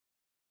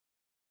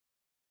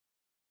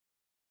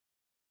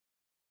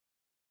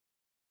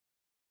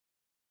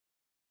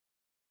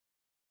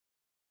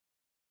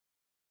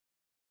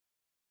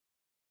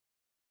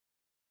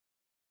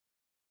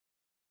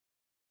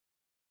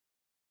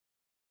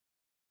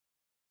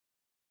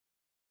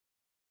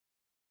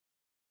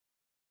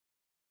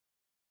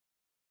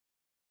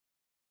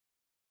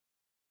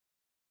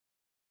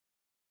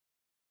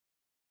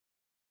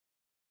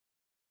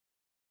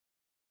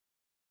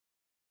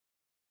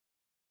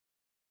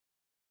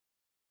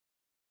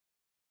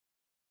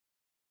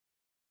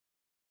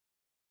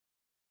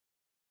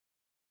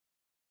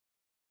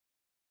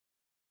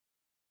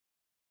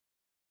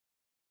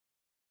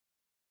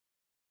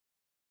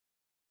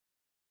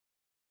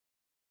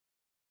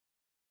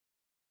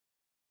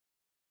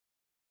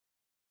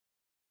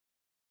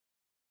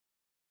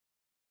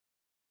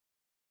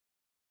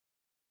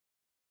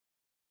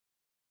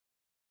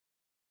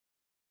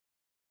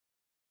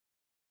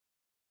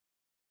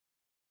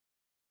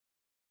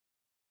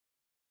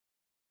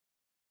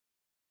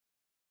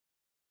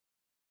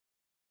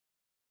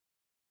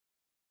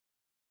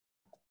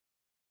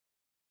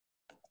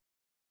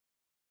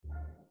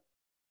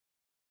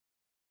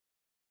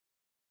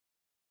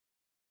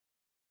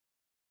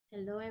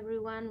Hello,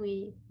 everyone.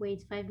 We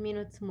wait 5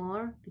 minutes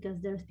more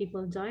because there's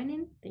people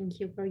joining. Thank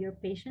you for your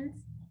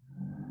patience.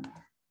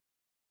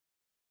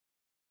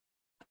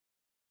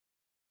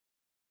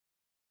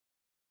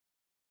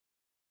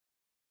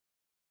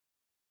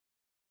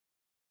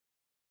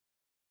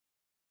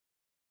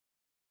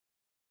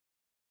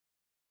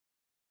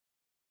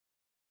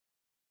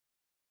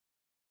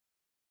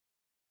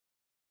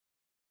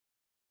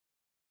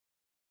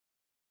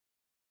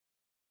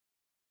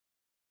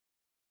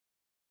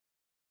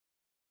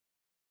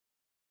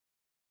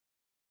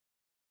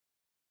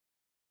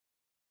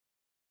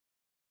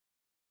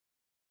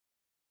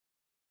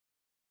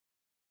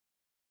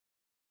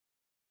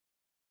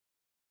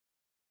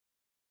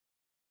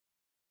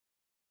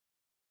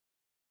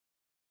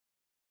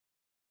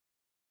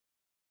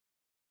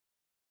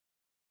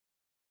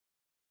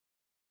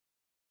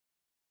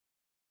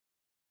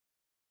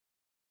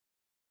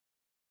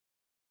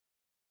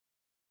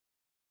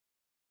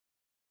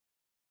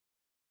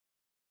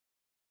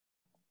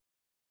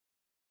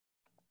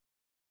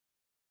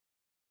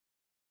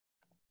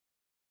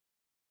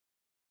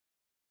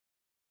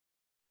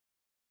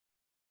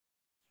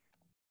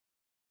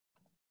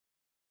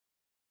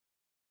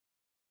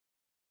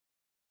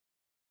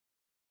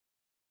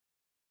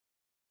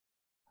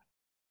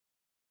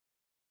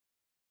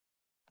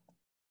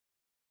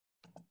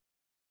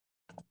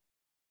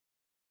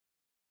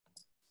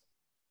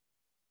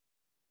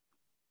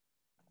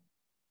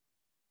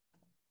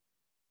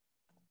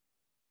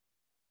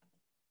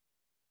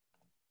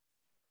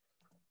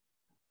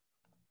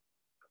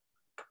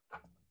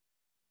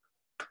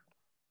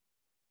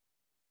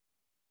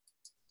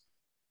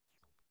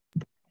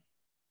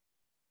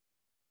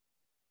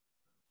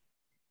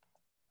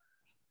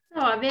 So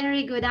a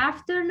very good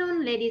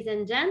afternoon, ladies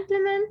and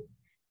gentlemen.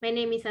 My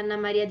name is Anna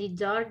Maria Di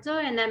Giorgio,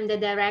 and I'm the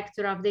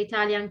director of the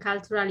Italian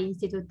Cultural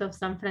Institute of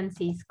San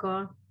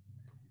Francisco.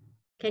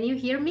 Can you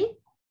hear me?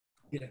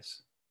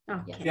 Yes.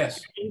 Okay.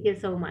 Yes. Thank you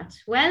so much.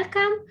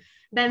 Welcome.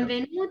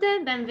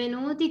 Benvenute,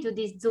 benvenuti to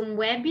this Zoom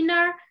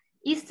webinar,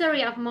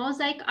 History of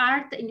Mosaic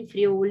Art in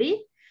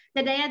Friuli,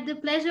 that I had the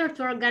pleasure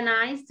to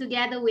organize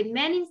together with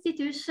many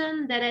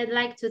institutions that I'd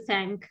like to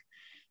thank.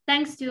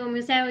 Thanks to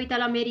Museo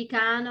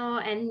Italo-Americano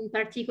and in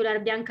particular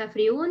Bianca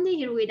Friundi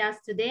here with us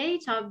today.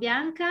 Ciao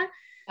Bianca.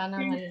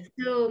 Thanks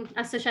to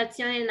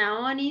Associazione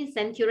Naonis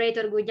and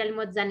curator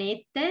Guglielmo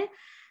Zanette.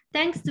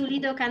 Thanks to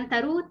Lido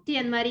Cantarutti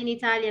and Marine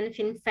Italian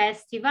Film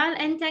Festival,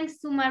 and thanks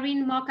to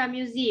MarinMOCA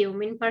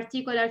Museum, in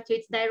particular to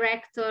its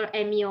director,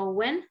 Amy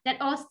Owen, that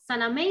hosts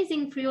an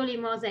amazing Friuli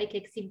mosaic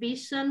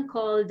exhibition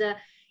called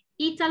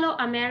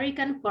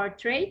Italo-American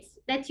Portraits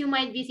that you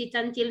might visit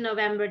until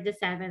November the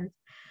 7th.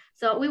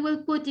 So we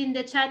will put in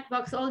the chat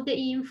box all the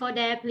info,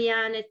 the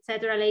plan,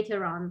 etc.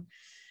 later on.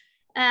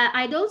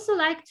 I'd also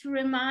like to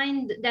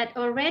remind that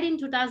already in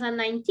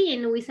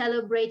 2019, we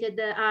celebrated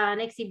an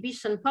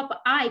exhibition,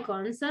 Pop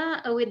Icons,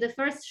 with the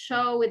first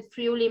show with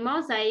Friuli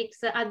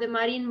mosaics at the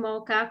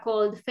MarinMOCA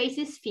called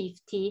Faces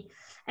 50.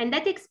 And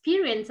that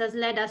experience has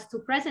led us to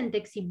present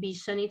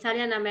exhibition,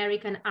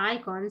 Italian-American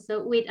Icons,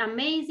 with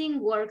amazing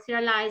works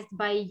realized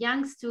by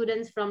young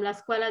students from La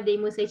Scuola dei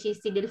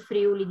Musicisti del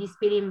Friuli di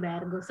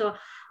Spilimbergo. So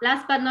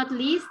last but not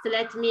least,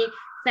 let me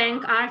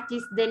thank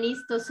artist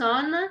Denise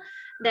Toson,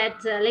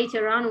 that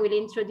later on will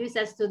introduce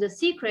us to the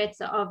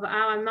secrets of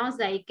how a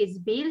mosaic is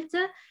built.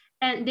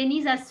 And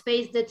Denise has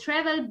faced the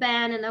travel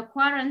ban and a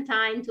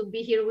quarantine to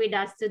be here with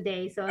us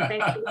today. So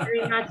thank you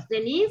very much,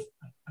 Denise.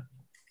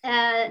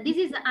 This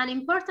is an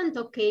important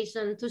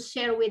occasion to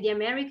share with the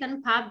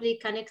American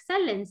public an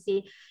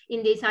excellency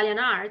in the Italian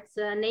arts,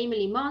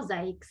 namely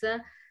mosaics,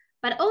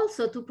 but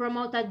also to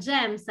promote a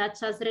gem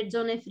such as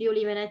Regione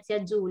Friuli Venezia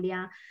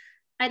Giulia.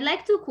 I'd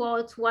like to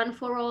quote one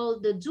for all,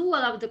 the jewel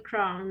of the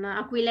crown,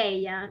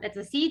 Aquileia. That's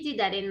a city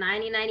that in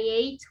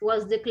 1998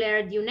 was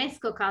declared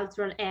UNESCO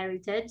Cultural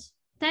Heritage,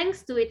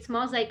 thanks to its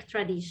mosaic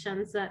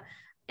traditions.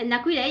 And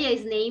Aquileia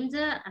is named,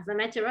 as a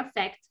matter of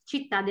fact,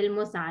 Città del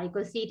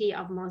Mosaico, City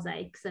of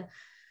Mosaics.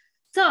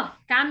 So,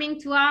 coming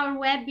to our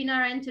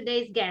webinar and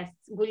today's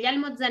guests,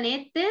 Guglielmo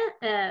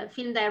Zanette,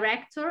 film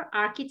director,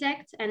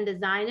 architect, and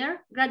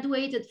designer,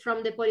 graduated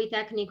from the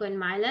Politecnico in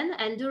Milan,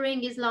 and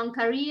during his long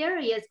career,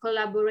 he has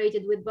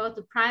collaborated with both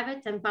the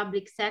private and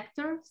public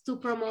sectors to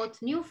promote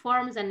new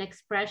forms and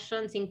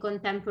expressions in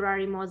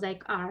contemporary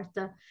mosaic art.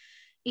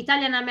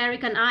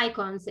 Italian-American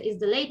Icons is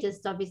the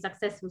latest of his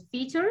successful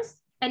features,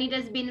 and it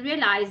has been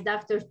realized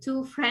after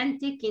 2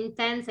 frantic,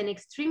 intense, and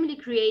extremely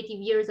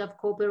creative years of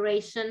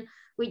cooperation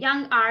with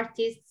young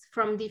artists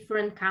from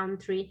different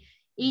countries,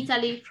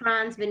 Italy,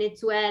 France,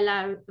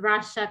 Venezuela,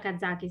 Russia,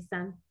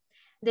 Kazakhstan.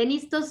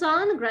 Denise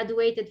Toson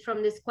graduated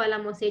from the Scuola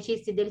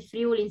Musicisti del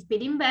Friuli in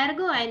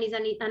Spilimbergo and is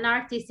an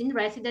artist in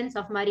residence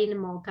of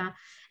MarinMOCA,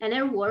 and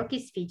her work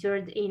is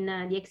featured in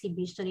the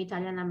exhibition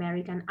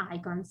Italian-American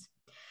Icons.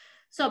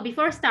 So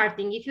before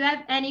starting, if you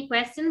have any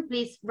question,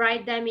 please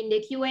write them in the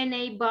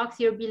Q&A box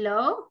here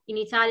below in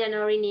Italian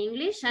or in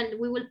English, and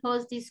we will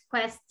pose these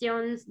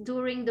questions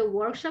during the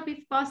workshop if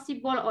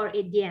possible or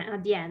at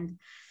the end.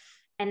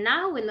 And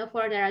now, with no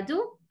further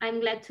ado, I'm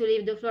glad to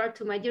leave the floor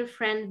to my dear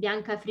friend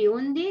Bianca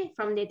Friundi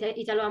from the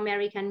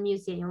Italo-American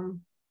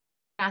Museum.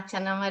 Grazie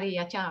Anna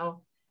Maria,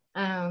 ciao.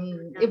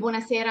 E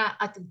buonasera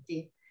a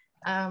tutti.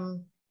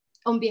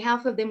 On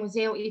behalf of the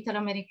Museo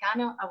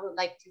Italo-Americano, I would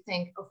like to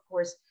thank, of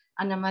course,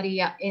 Anna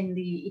Maria and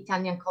the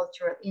Italian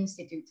Cultural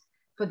Institute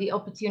for the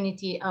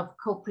opportunity of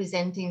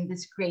co-presenting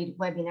this great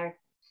webinar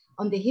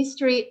on the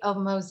history of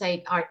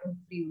mosaic art in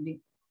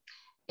Friuli.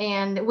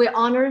 And we're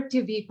honored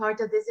to be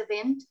part of this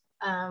event.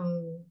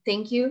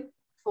 Thank you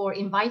for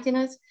inviting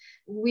us.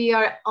 We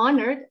are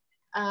honored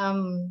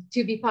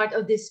to be part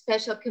of this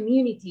special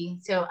community.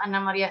 So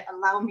Anna Maria,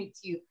 allow me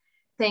to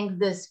thank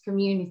this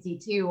community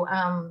to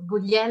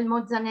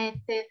Guglielmo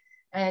Zanette,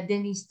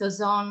 Denise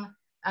Toson,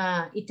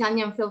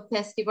 Italian Film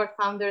Festival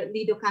founder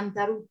Lido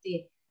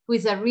Cantarutti, who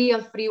is a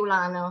real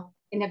Friulano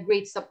and a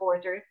great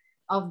supporter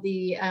of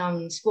the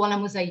Scuola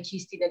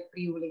Mosaicisti del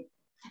Friuli.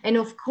 And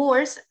of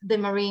course, the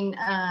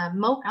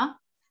MarinMOCA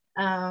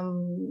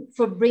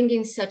for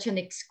bringing such an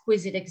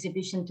exquisite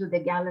exhibition to the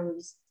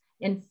galleries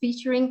and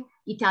featuring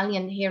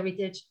Italian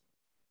heritage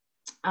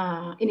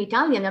and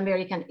Italian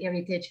American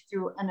heritage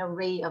through an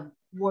array of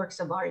works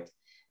of art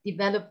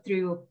developed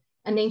through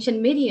an ancient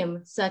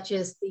medium such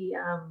as the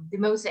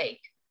mosaic.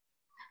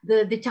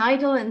 The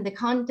title and the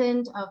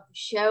content of the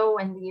show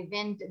and the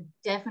event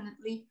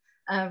definitely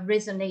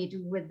resonate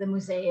with the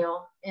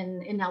Museo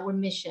and our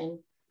mission,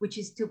 which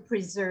is to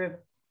preserve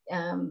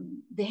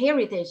the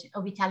heritage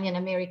of Italian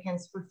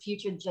Americans for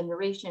future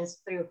generations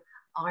through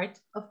art,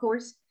 of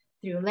course,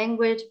 through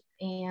language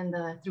and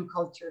through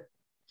culture.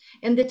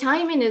 And the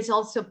timing is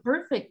also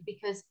perfect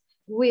because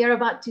we are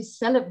about to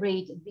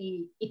celebrate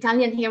the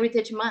Italian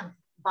Heritage Month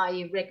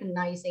by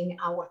recognizing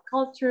our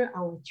culture,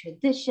 our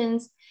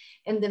traditions,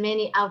 and the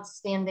many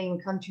outstanding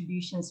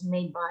contributions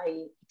made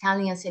by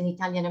Italians and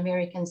Italian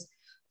Americans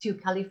to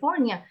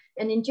California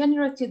and in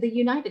general to the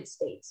United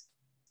States.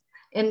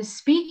 And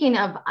speaking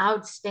of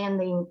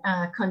outstanding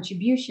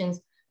contributions,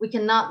 we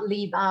cannot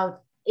leave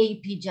out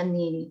A.P.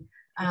 Giannini,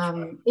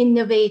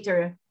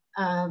 innovator,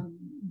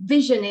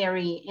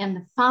 visionary, and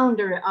the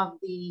founder of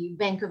the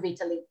Bank of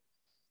Italy,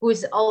 who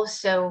is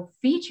also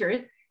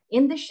featured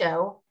in the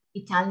show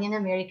Italian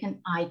American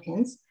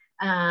Icons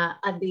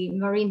at the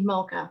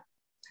MarinMOCA,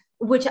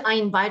 which I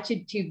invite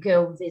you to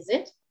go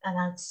visit, an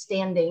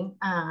outstanding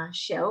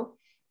show.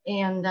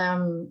 And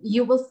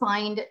you will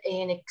find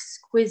an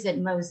exquisite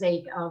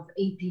mosaic of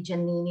A.P.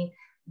 Giannini,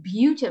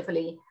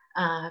 beautifully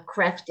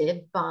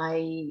crafted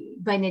by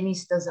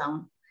Denise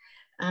Toson.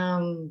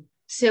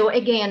 So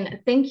again,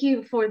 thank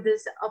you for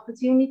this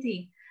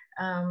opportunity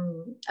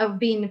of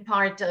being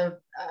part of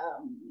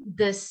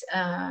this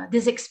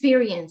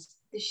experience,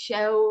 the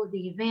show,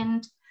 the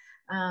event,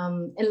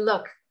 and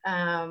look,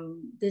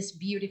 this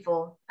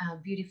beautiful,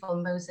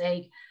 beautiful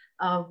mosaic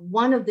of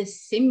one of the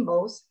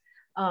symbols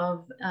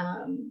of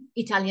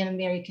Italian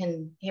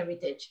American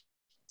heritage.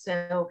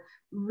 So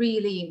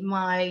really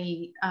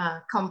my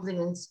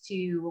compliments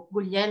to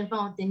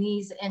Guglielmo,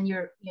 Denise, and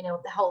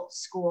the whole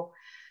school.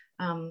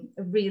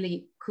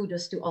 Really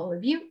kudos to all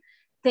of you.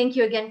 Thank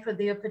you again for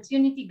the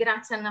opportunity.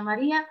 Grazie Anna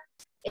Maria,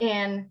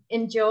 and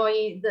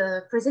enjoy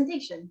the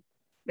presentation.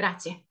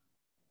 Grazie.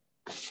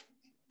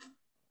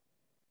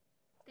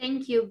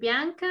 Thank you,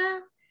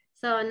 Bianca.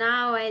 So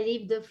now I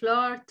leave the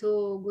floor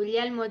to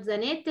Guglielmo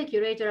Zanette,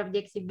 curator of the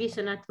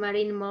exhibition at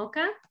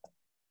MarinMOCA.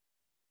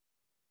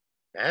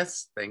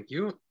 Yes, thank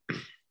you.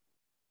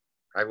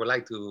 I would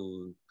like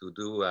to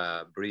do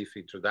a brief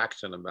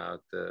introduction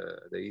about the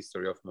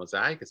history of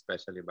mosaic,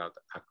 especially about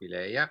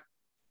Aquileia.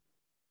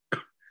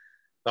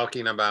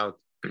 Talking about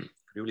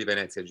Friuli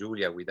Venezia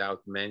Giulia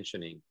without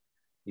mentioning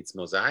its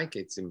mosaic,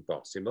 it's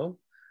impossible.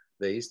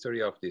 The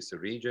history of this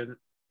region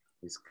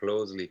is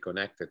closely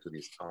connected to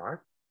this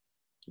art,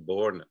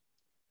 born,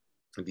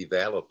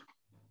 developed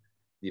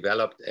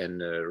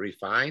and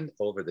refined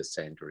over the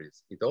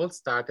centuries. It all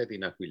started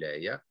in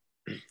Aquileia,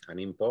 an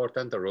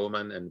important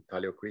Roman and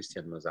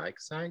Paleo-Christian mosaic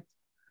site,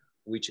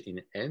 which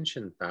in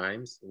ancient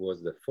times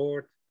was the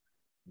fourth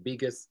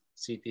biggest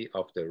city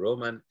of the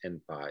Roman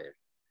Empire,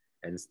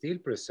 and still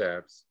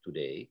preserves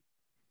today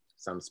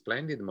some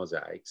splendid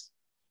mosaics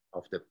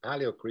of the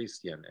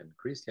Paleo-Christian and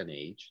Christian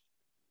age,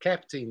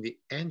 kept in the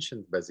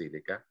ancient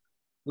basilica,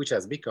 which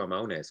has become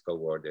a UNESCO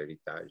World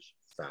Heritage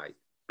Site.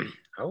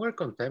 Our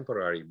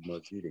contemporary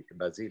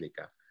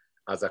basilica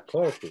has a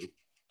corpus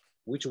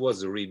which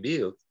was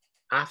rebuilt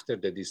after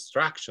the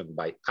destruction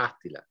by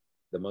Attila.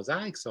 The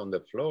mosaics on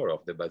the floor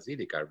of the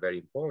basilica are very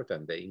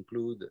important. They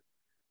include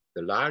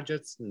the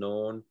largest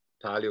known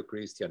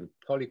Paleo-Christian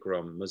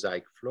polychrome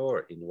mosaic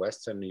floor in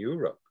Western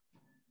Europe,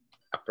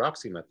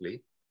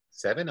 approximately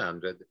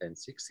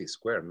 760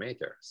 square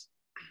meters.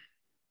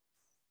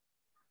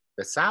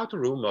 The south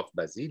room of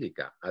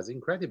Basilica has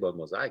incredible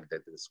mosaic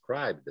that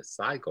describe the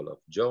cycle of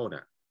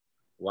Jonah,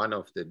 one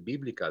of the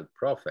biblical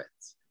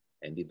prophets,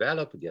 and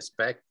develop the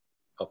aspect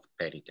of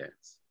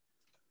penitence.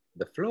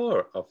 The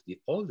floor of the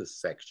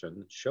oldest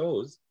section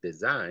shows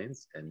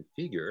designs and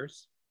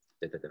figures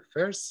that at the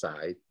first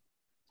sight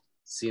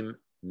seem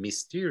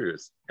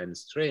mysterious and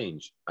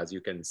strange, as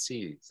you can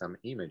see some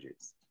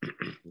images.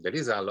 There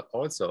is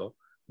also,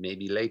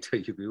 maybe later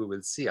you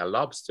will see a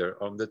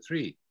lobster on the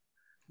tree.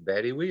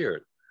 Very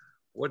weird.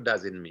 What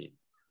does it mean?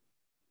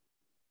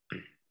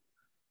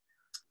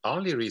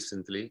 Only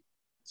recently,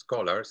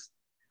 scholars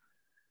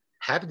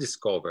have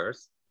discovered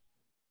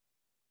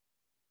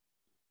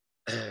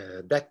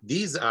that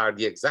these are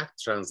the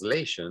exact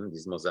translation,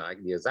 this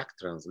mosaic, the exact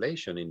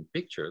translation in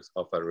pictures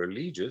of a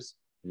religious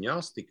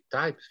Gnostic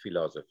type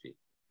philosophy,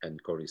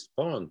 and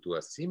correspond to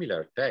a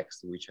similar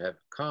text which have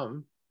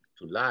come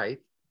to light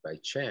by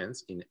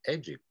chance in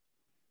Egypt.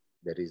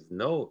 There is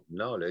no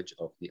knowledge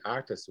of the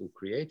artists who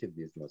created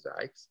these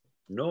mosaics,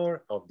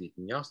 nor of the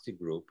Gnostic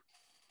group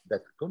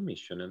that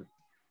commissioned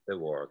the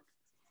work.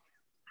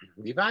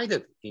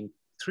 Divided in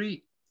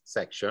 3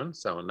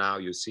 sections, so now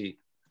you see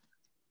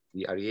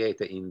the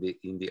Ariete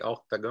in the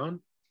octagon.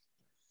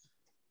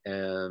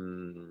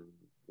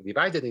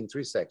 Divided in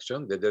 3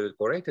 sections, the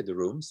decorated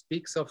room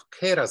speaks of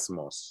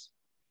kerasmos.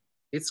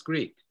 It's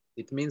Greek.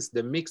 It means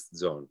the mixed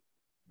zone.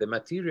 The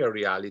material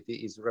reality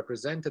is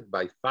represented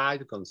by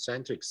 5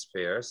 concentric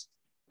spheres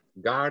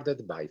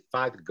guarded by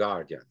 5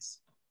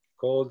 guardians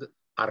called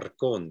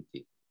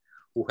archonti,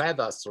 who have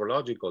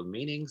astrological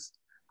meanings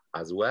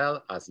as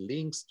well as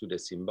links to the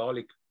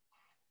symbolic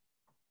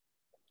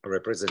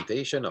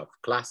representation of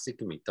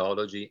classic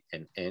mythology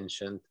and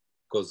ancient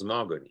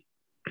cosmogony.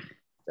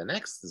 The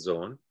next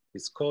zone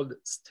is called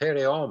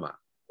stereoma,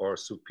 or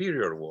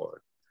superior world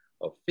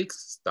of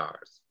fixed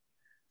stars.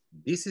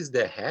 This is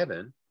the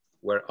heaven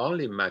where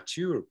only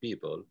mature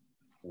people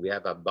who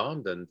have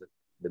abandoned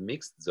the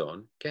mixed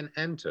zone can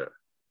enter,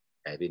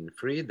 having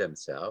freed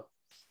themselves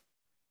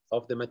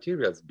of the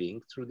materials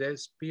being through their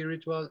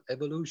spiritual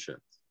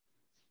evolutions.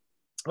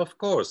 Of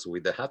course,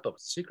 with the help of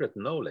secret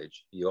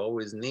knowledge, you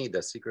always need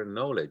a secret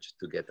knowledge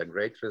to get a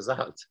great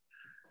result.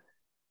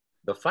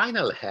 The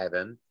final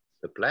heaven,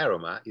 the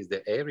pleroma, is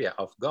the area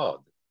of God.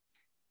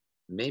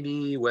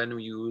 Maybe when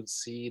you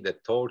see the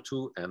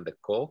tortu and the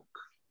cock,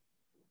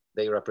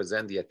 they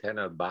represent the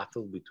eternal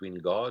battle between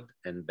God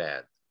and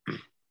bad.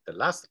 The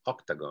last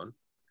octagon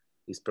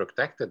is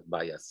protected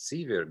by a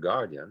severe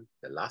guardian,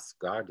 the last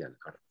guardian,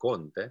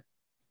 Archonte.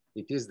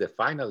 It is the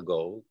final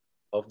goal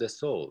of the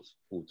souls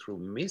who, through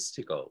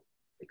mystical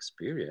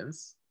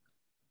experience,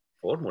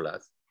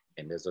 formulas,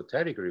 and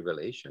esoteric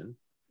revelation,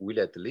 will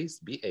at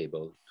least be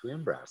able to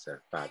embrace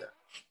their Father.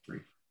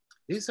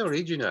 This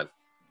original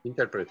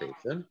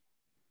interpretation,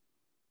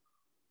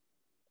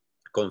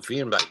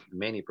 confirmed by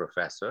many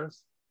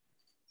professors,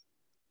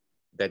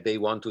 that they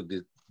want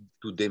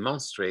to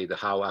demonstrate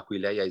how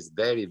Aquileia is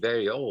very,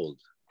 very old,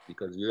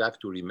 because you have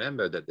to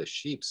remember that the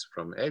ships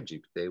from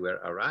Egypt, they were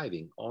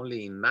arriving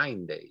only in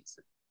 9 days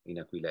in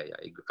Aquileia.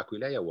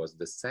 Aquileia was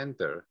the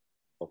center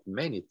of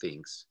many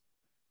things.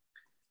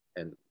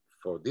 And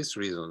for this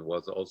reason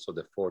was also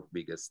the 4th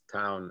biggest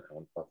town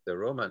of the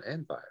Roman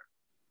Empire.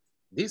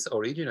 This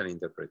original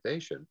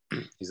interpretation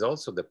is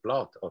also the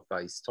plot of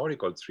a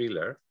historical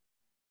thriller,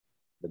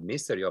 The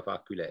Mystery of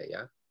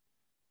Aquileia,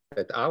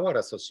 that our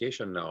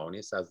association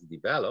Naonis has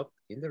developed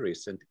in the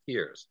recent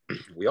years.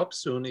 We hope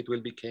soon it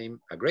will become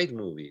a great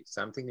movie,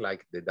 something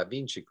like the Da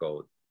Vinci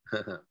Code,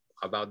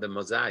 about the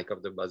mosaic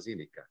of the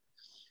Basilica.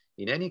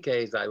 In any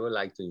case, I would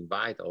like to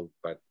invite all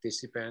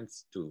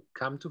participants to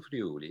come to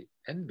Friuli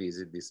and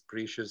visit this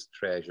precious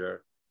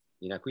treasure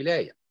in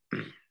Aquileia.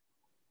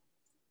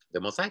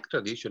 The mosaic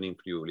tradition in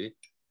Friuli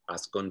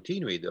has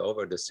continued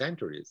over the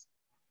centuries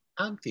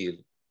until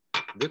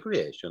the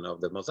creation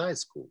of the Mosaic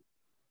School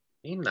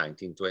in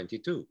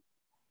 1922.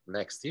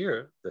 Next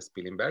year, the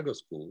Spilimbergo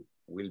School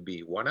will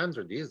be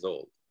 100 years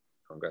old.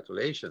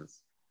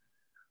 Congratulations.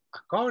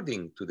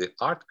 According to the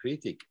art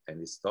critic and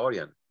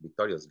historian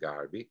Vittorio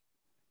Sgarbi,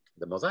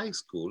 the Mosaic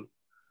School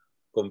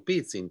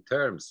competes in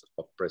terms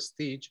of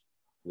prestige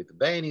with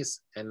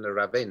Venice and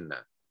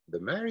Ravenna. The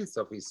merits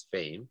of his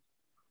fame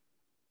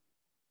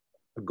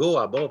go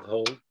above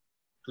all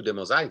to the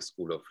Mosaic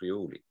School of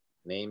Friuli,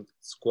 named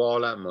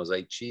Scuola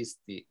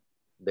Mosaicisti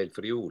del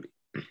Friuli,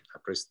 a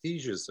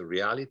prestigious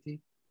reality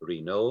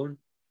renowned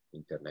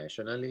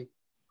internationally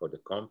for the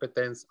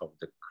competence of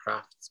the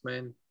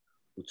craftsmen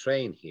who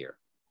train here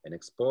and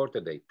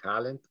exported their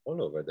talent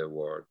all over the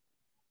world,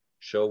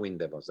 showing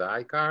the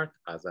mosaic art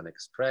as an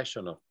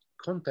expression of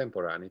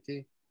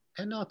contemporaneity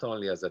and not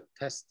only as a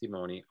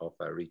testimony of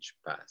a rich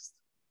past.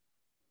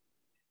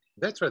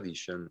 The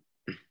tradition,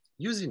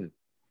 using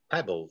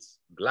pebbles,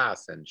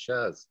 glass, and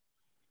shells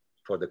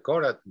for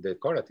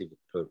decorative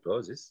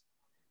purposes,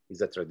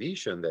 is a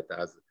tradition that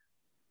has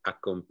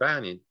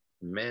accompanied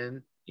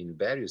men in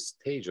various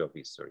stages of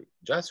history.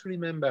 Just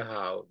remember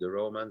how the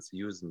Romans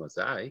used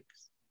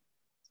mosaics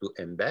to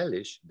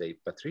embellish their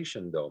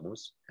patrician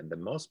domus and the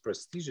most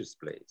prestigious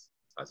place,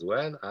 as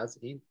well as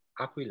in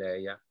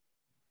Aquileia,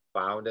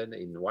 founded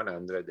in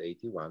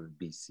 181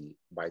 BC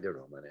by the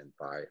Roman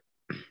Empire.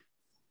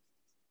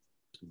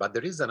 But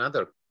there is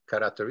another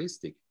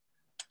characteristic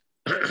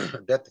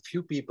that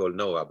few people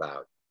know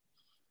about.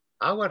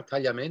 Our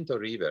Tagliamento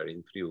River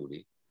in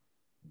Friuli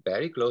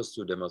very close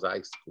to the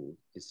mosaic school,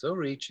 is so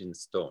rich in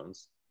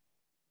stones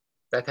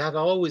that have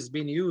always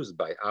been used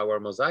by our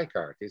mosaic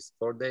artists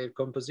for their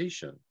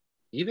composition.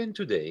 Even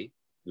today,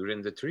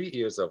 during the 3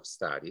 years of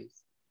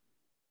studies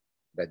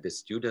that the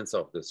students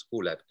of the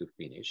school have to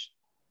finish,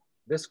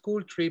 the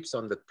school trips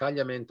on the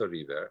Tagliamento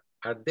River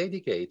are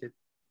dedicated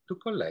to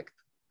collect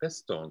the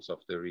stones of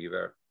the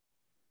river.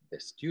 The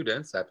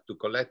students have to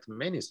collect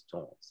many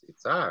stones.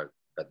 It's hard,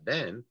 but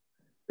then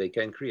they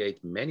can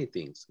create many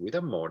things with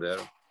a modern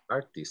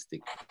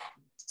artistic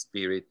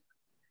spirit.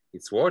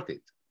 It's worth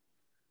it.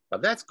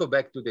 But let's go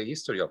back to the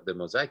history of the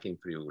mosaic in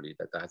Friuli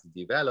that has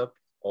developed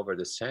over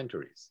the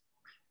centuries.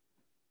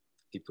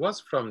 It was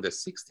from the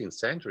 16th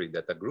century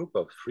that a group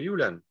of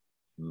Friulan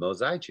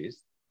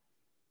mosaicists,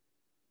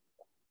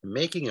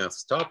 making a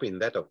stop in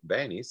that of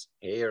Venice,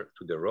 heir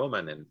to the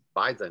Roman and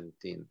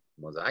Byzantine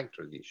mosaic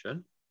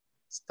tradition,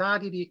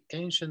 studied the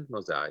ancient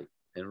mosaic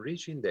and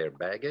reaching their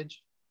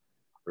baggage,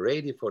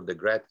 ready for the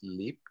great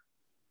leap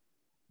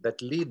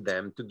that lead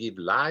them to give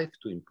life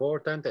to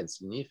important and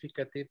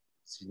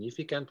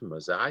significant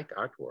mosaic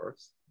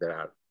artworks that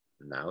are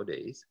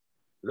nowadays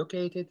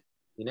located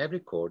in every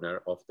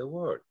corner of the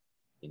world,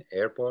 in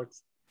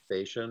airports,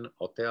 stations,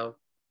 hotels,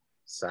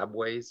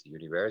 subways,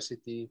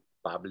 university,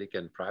 public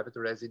and private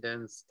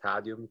residence,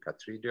 stadium,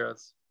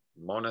 cathedrals,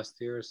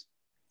 monasteries.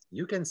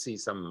 You can see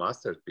some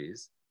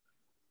masterpieces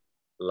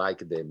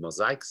like the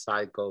mosaic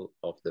cycle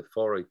of the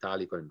Foro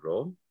Italico in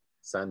Rome,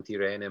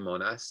 Sant'Irene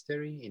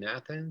Monastery in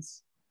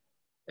Athens,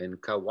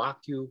 and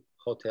Kawakyu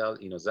Hotel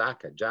in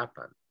Osaka,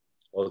 Japan.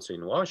 Also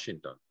in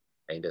Washington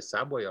and in the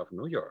subway of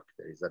New York,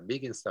 there is a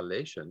big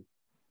installation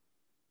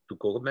to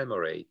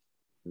commemorate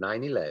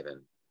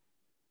 9/11,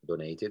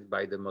 donated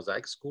by the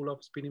Mosaic School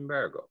of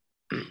Spilimbergo.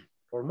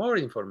 For more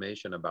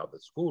information about the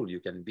school,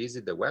 you can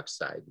visit the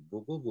website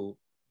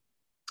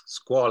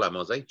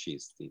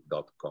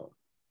www.scuolamosaicisti.com.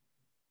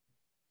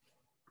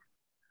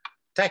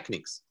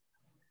 Techniques.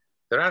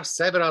 There are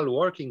several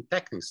working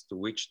techniques to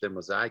which the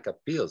mosaic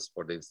appeals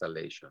for the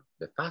installation.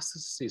 The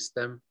fastest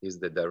system is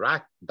the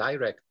direct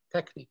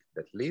technique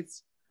that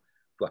leads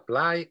to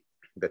apply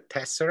the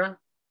tessera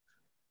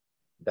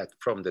that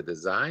from the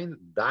design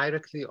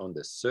directly on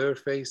the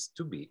surface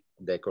to be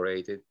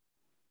decorated.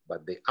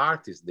 But the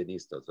artist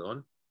Denise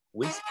Toson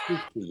will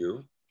speak to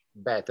you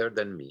better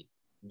than me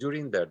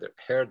during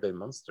her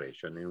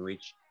demonstration, in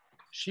which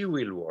she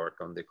will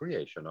work on the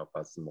creation of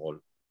a small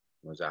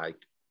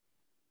mosaic.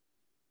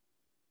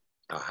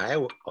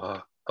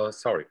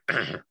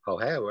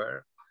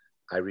 However,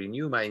 I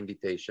renew my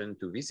invitation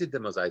to visit the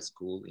Mosaic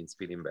School in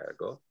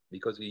Spilimbergo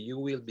because you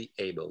will be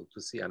able to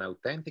see an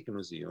authentic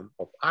museum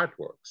of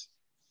artworks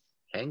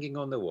hanging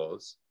on the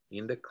walls,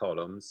 in the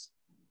columns,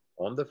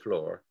 on the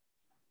floor.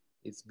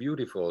 It's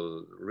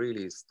beautiful,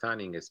 really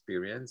stunning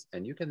experience,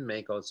 and you can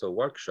make also a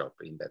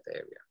workshop in that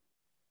area.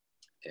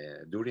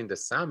 During the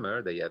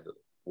summer, they have a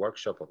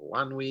workshop of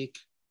 1 week,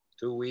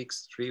 2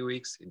 weeks, 3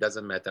 weeks. It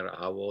doesn't matter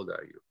how old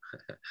are you.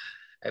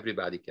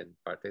 Everybody can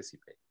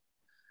participate.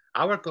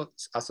 Our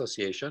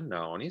association,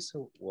 Naonis,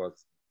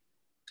 was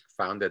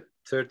founded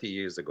 30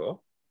 years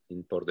ago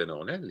in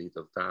Pordenone, a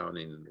little town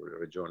in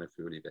Regione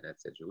Friuli,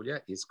 Venezia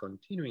Giulia, is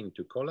continuing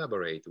to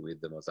collaborate with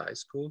the Mosaic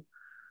School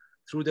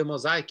through the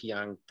Mosaic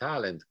Young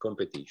Talent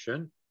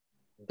Competition,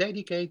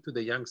 dedicated to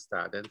the young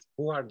students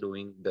who are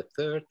doing the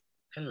 3rd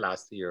and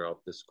last year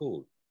of the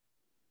school.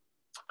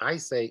 I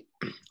say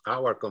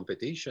our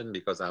competition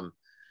because I'm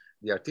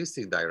the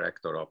artistic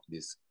director of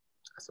this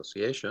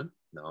association,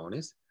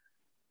 Naonis,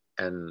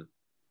 and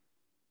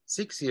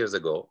 6 years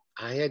ago,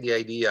 I had the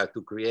idea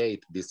to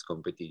create this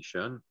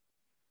competition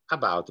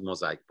about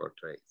mosaic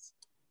portraits.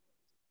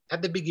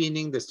 At the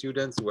beginning, the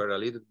students were a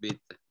little bit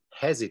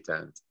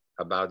hesitant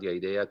about the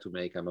idea to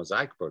make a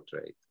mosaic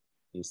portrait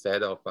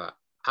instead of an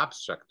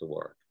abstract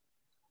work.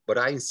 But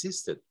I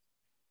insisted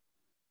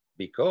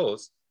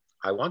because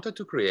I wanted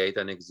to create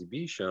an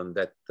exhibition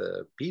that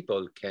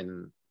people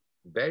can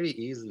very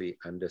easily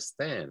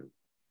understand.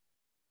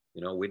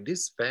 You know, with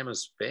these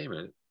famous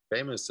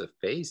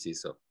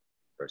faces of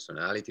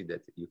personality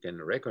that you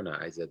can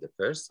recognize at the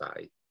first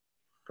sight,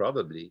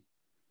 probably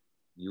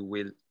you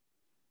will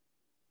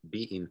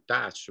be in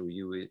touch, or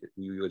you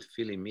will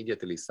feel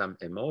immediately some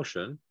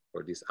emotion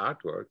for these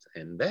artworks.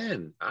 And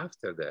then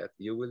after that,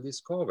 you will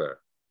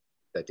discover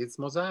that it's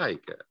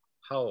mosaic.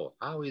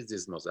 How is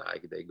this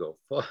mosaic? They go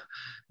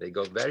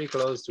very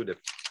close to the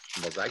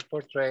mosaic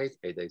portrait,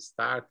 and they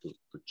start to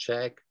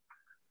check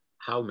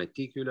how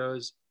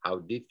meticulous, how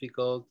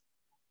difficult,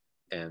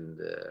 and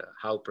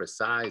how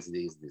precise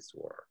is this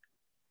work.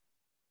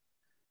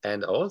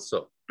 And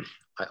also,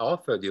 I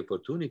offer the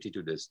opportunity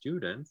to the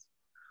students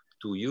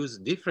to use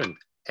different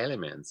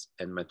elements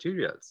and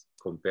materials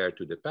compared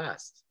to the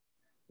past.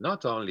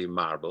 Not only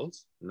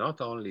marbles,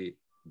 not only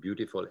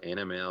beautiful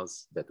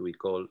enamels that we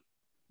call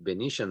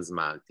Venetian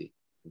smalti,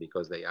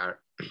 because they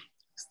are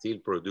still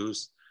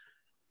produced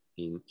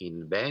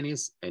in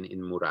Venice and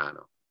in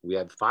Murano. We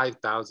have a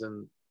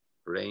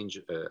range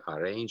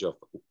of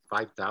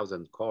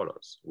 5,000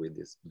 colors with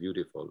this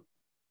beautiful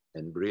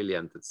and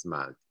brilliant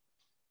smalti.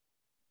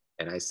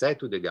 And I said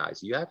to the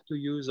guys, you have to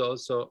use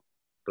also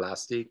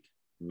plastic,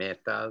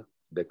 metal,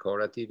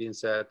 decorative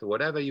insert,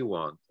 whatever you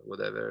want,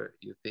 whatever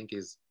you think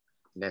is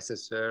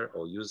necessary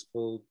or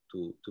useful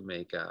to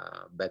make a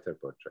better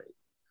portrait.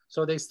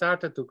 So they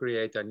started to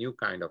create a new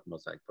kind of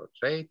mosaic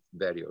portrait,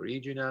 very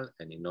original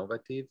and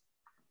innovative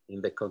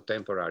in the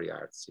contemporary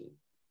art scene.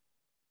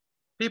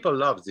 People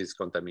love this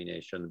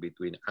contamination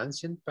between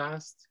ancient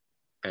past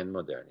and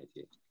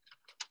modernity.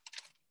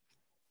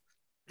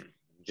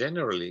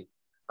 Generally,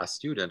 a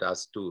student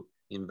has to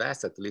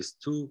invest at least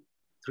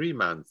 2-3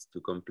 months to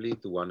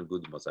complete one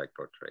good mosaic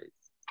portrait.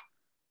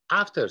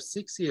 After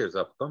 6 years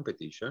of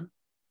competition,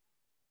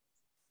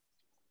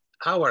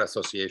 our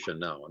association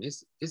now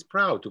is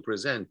proud to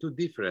present 2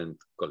 different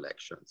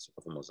collections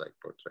of mosaic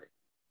portrait.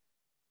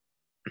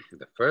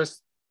 The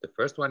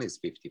first one is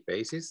 50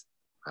 Faces.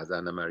 As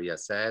Anna Maria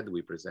said,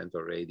 we present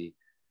already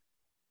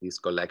this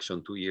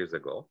collection 2 years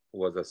ago. It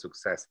was a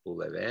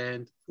successful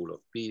event, full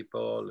of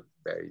people,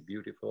 very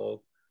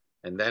beautiful.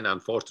 And then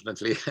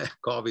unfortunately,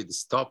 COVID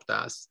stopped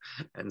us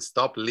and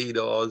stopped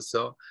Lido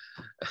also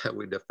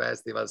with the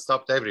festival,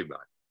 stopped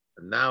everybody.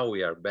 And now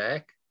we are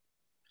back.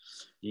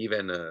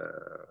 Even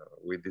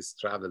with this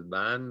travel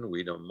ban,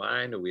 we don't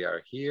mind, we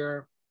are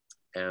here.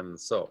 And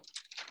so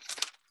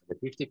the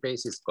 50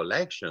 Faces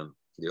collection,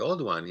 the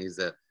old one is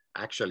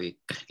actually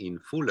in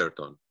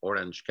Fullerton,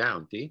 Orange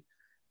County,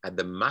 at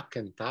the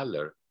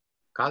Mackenthaler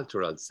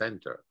Cultural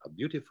Center, a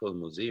beautiful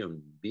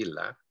museum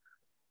villa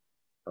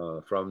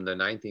from the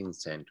 19th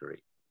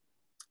century.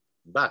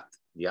 But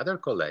the other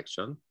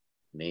collection,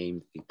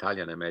 named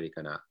Italian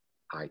American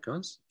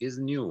Icons, is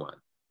a new one.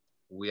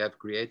 We have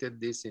created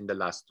this in the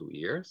last 2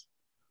 years.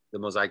 The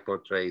mosaic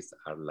portraits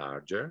are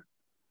larger.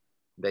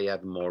 They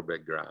have more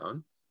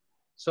background.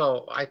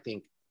 So I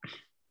think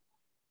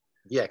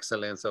the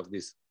excellence of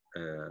this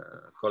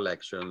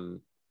collection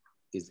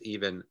is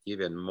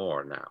even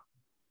more now,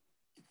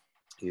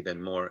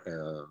 even more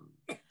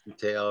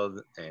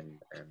detailed, and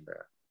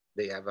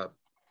they have a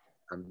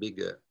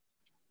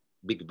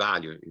big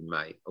value in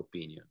my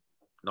opinion,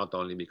 not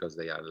only because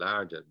they are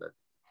larger, but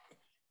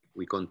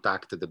we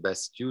contacted the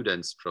best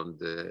students from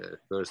the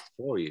first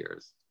 4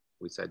 years.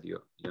 We said, you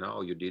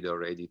know, you did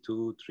already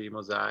 2-3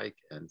 mosaic,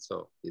 and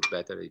so it's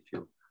better if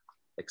you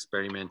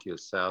experiment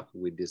yourself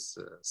with this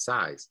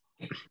size.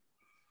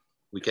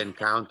 We can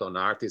count on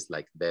artists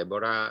like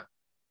Deborah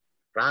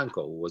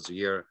Franco, who was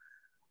here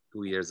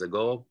 2 years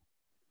ago,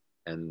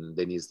 and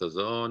Denise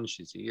Toson,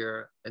 she's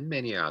here, and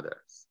many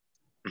others.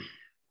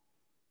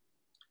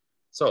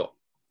 So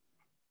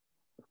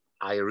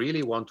I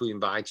really want to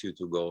invite you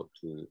to go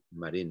to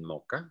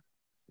MarinMOCA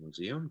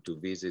Museum to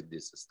visit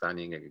this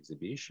stunning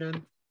exhibition,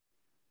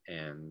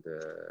 and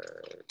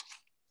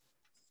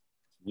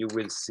you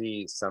will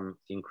see some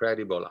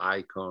incredible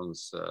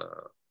icons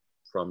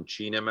from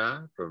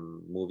cinema,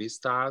 from movie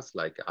stars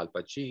like Al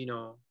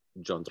Pacino,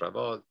 John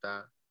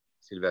Travolta,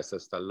 Sylvester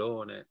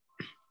Stallone,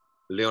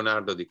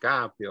 Leonardo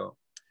DiCaprio,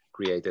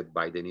 created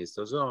by Denise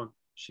Toson.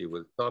 She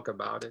will talk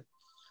about it.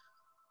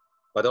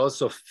 But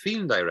also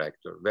film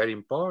director, very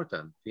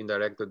important, film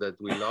director that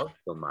we love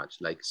so much,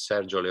 like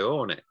Sergio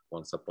Leone,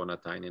 Once Upon a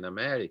Time in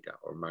America,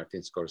 or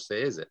Martin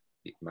Scorsese.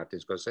 Martin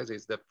Scorsese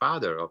is the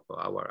father of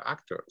our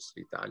actors,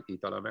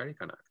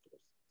 Italo-American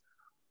actors.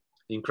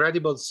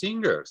 Incredible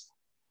singers,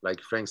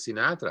 like Frank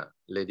Sinatra,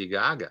 Lady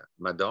Gaga,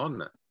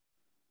 Madonna.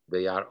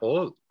 They are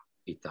all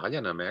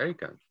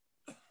Italian-American.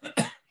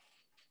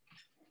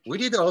 We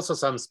did also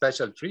some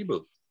special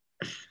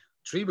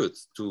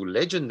tributes to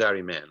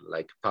legendary men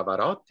like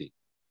Pavarotti,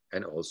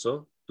 and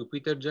also to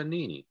Peter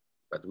Giannini.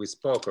 But we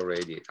spoke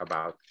already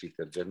about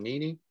Peter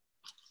Giannini,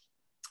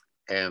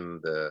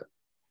 and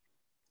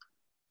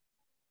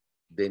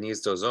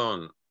Denise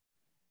Toson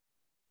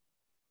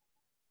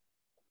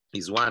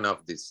is one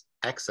of these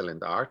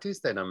excellent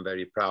artists, and I'm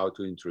very proud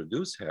to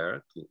introduce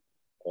her to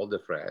all the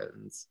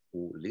friends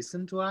who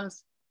listen to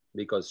us,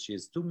 because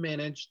she's too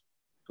managed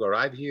to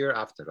arrive here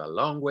after a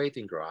long wait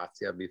in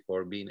Croatia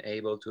before being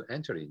able to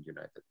enter in the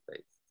United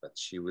States. But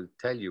she will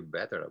tell you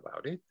better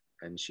about it,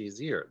 and she's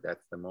here.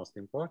 That's the most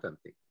important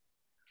thing.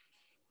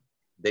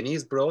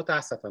 Denise brought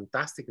us a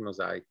fantastic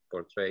mosaic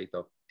portrait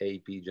of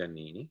A.P.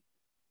 Giannini.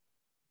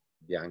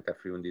 Bianca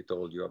Friuli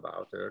told you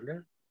about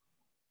earlier.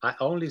 I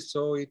only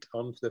saw it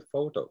on the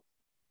photo,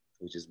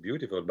 which is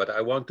beautiful, but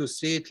I want to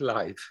see it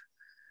live.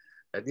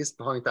 At this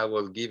point, I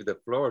will give the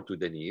floor to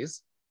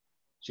Denise.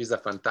 She's a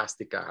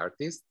fantastic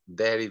artist,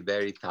 very,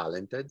 very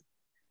talented.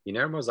 In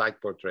her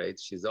mosaic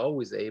portraits, she's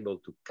always able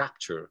to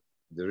capture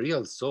the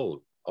real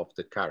soul of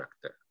the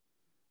character.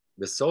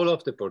 The soul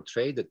of the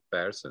portrayed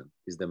person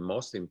is the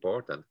most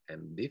important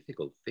and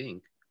difficult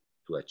thing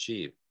to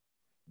achieve,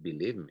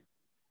 believe me.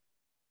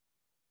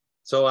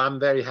 So I'm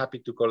very happy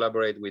to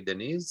collaborate with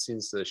Denise,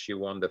 since she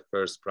won the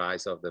first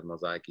prize of the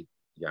Mosaic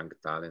Young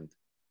Talent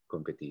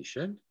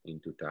competition in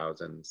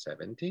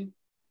 2017.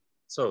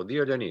 So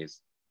dear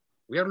Denise,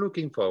 we are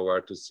looking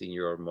forward to seeing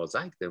your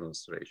mosaic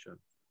demonstration.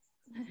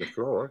 The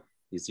floor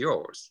is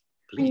yours,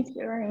 please. Thank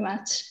you very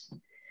much.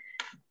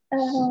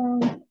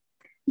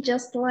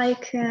 Just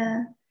like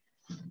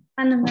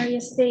Anna Maria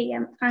Stay.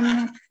 I'm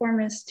a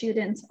former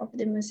student of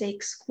the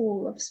Mosaic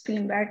School of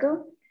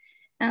Spilimbergo.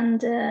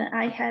 And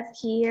I have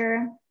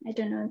here, I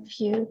don't know if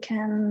you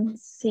can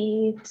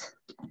see it,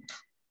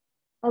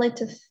 a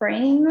little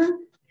frame.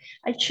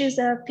 I choose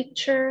a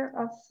picture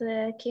of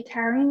Kate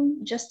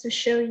Haring just to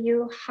show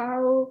you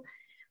how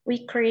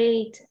we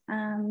create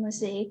a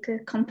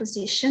mosaic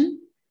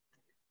composition.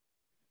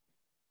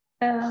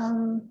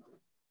 I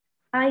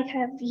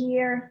have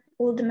here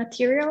all the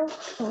material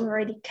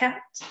already cut.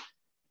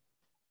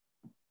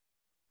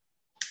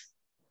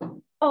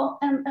 Oh,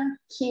 and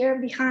here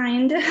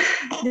behind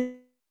the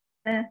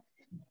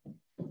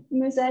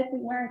mosaic we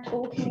were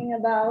talking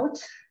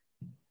about,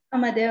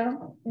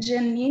 Amadeo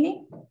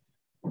Giannini.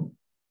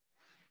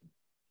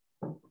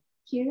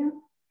 Here,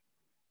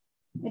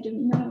 I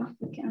don't know if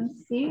you can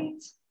see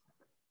it.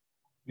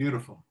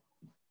 Beautiful.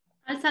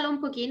 Alzalo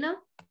un pochino.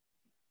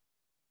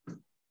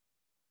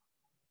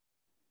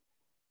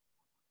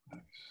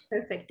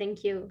 Perfect,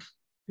 thank you.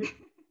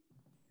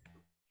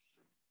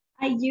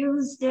 I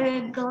used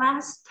the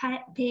glass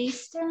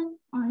paste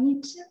on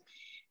it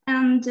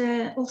and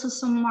also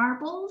some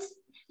marbles.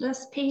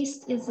 Glass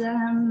paste is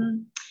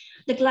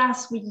the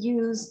glass we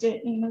used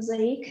in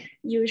mosaic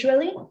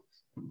usually.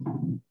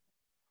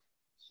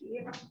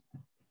 Here.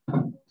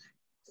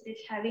 It's a bit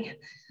heavy.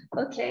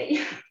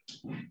 Okay.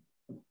 Here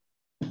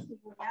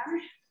we are.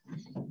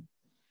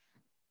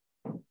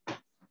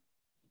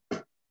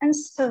 And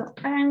so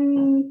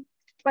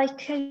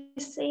like I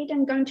said,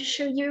 I'm going to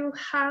show you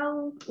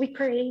how we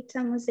create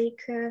a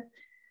mosaic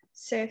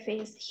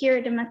surface. Here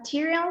are the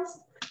materials.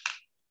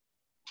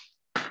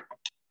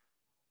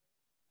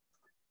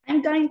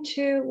 I'm going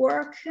to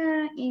work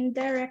in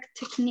direct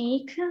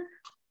technique.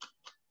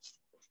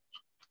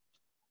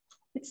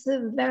 It's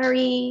a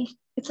very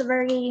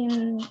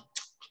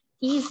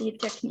easy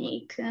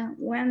technique.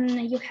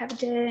 When you have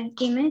the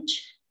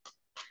image,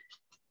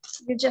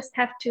 you just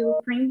have to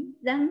print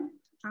them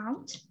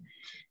out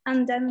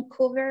and then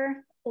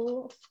cover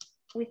all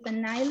with a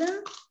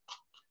nylon.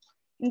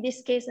 In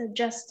this case, I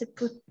just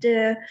put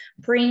the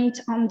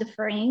print on the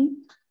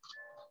frame.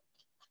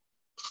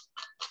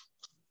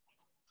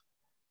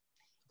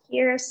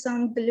 Here's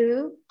some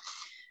glue.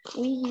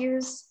 We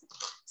use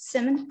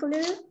cement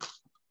glue.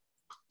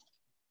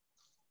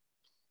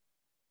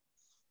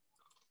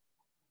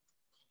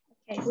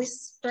 Okay, we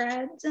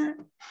spread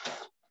the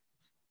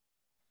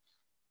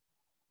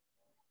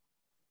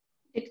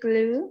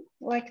glue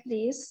like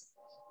this.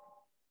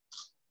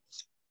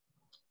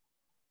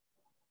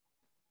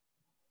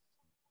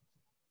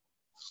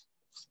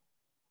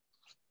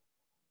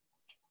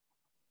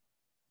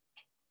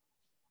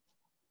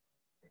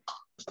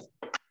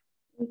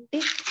 We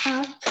pick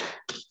up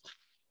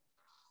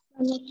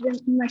some of the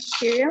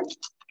material.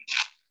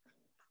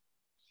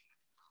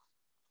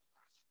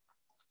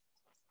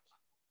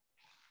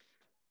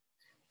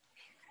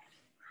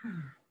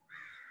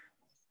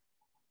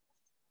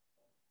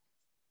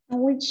 And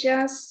we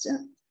just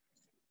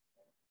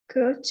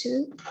go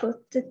to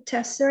put the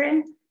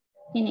tesseract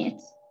in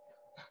it,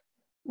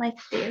 like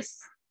this.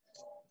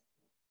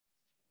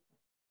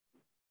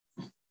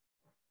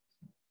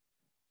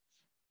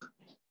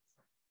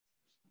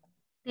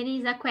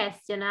 Denise, a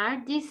question.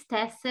 Are these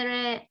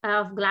tesseract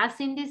of glass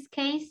in this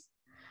case?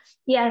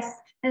 Yes,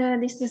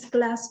 this is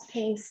glass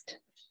paste.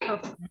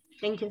 Okay,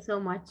 thank you so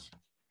much.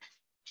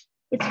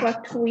 It's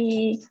what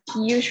we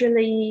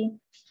usually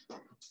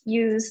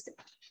use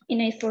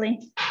in Italy.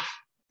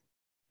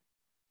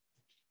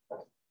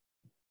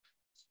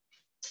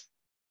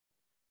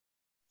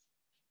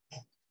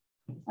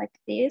 Like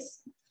this.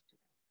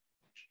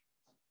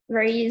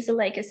 Very easy,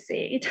 like I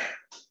said.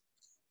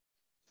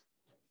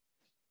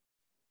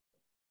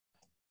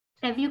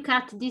 Have you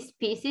cut these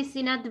pieces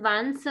in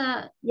advance?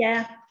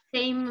 Yeah.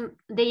 Same,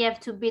 they have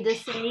to be the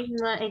same,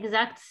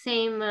 exact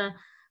same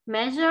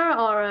measure,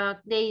 or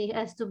they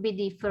has to be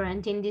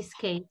different in this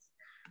case?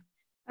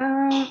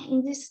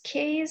 In this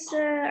case,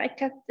 I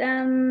cut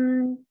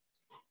them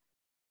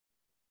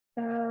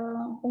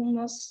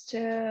almost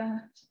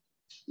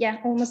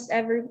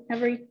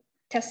every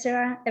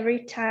tesseract,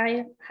 every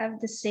tile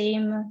have the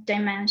same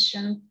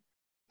dimension.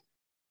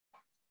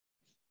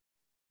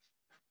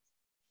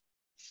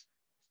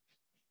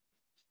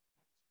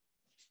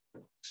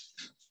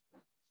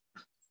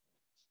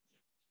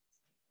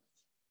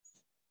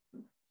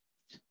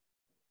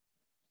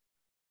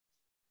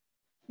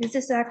 This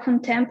is a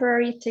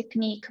contemporary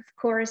technique. Of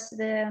course,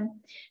 the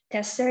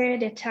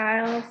tesseract, the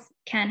tiles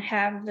can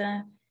have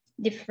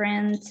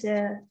different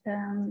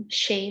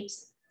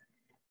shapes.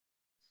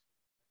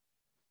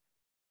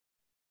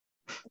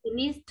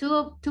 Denise,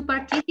 two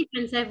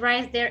participants have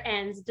raised their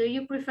hands. Do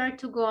you prefer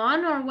to go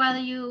on, or while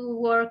you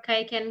work,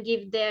 I can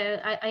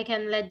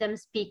let them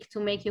speak to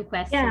make you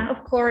question? Yeah,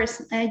 of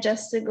course. I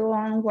just go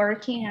on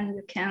working and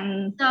you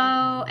can.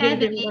 So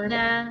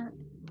Evelyn,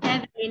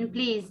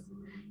 please,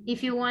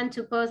 if you want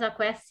to pose a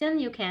question,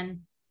 you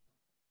can.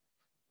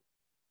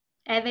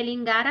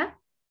 Evelyn Gara?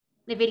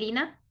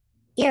 Evelina?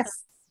 Yes,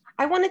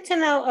 I wanted to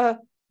know,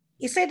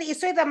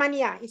 Iso'y da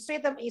mania.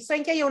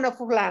 Iso'y kayo na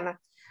fulana.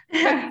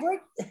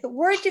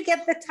 Where'd you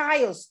get the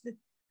tiles?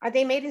 Are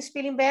they made in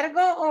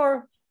Spilimbergo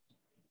or?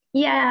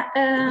 Yeah,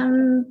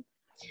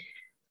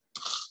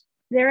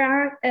 there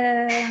are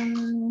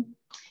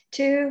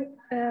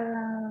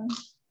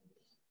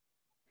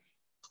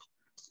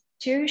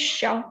two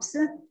shops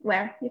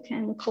where you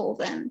can call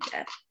them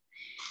that,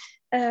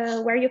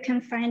 where you can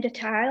find the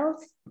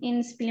tiles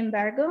in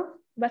Spilimbergo,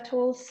 but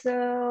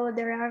also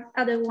there are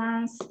other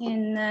ones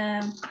in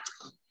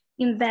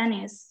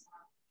Venice.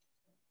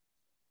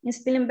 In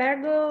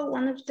Spilimbergo,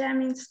 one of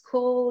them is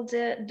called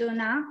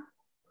Donà,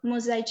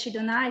 MOSAIC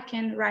Donà. I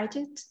can write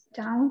it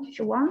down if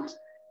you want.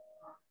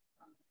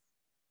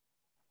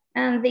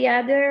 And the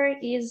other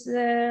is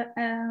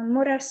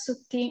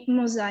Morassutti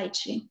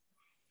Mosaici,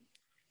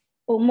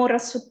 or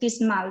Morassutti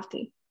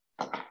Smalti.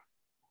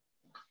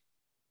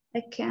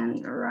 I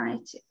can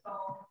write it.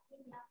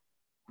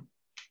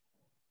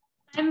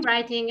 I'm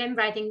writing,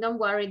 don't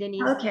worry,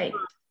 Denise. Okay.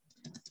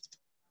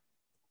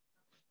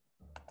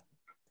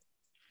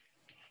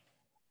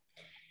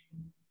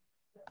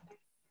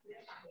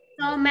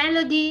 So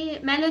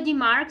Melody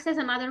Marks has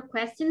another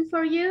question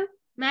for you.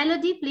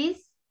 Melody,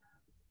 please.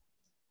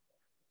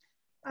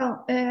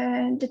 Oh,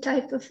 the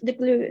type of the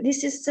glue.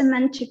 This is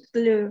cementic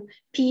glue,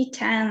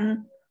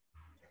 P10.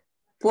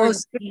 Può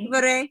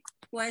scrivere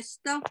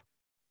questo?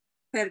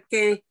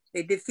 Perché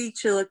è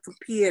difficile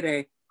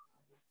capire.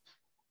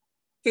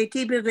 Che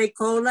tipo di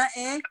colla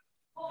è?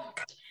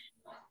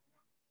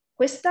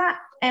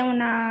 Questa è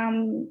una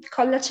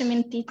colla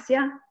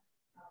cementizia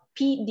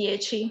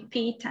P10,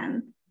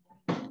 P10.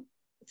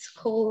 It's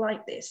called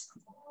like this.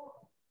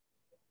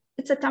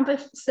 It's a type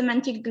of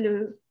cementic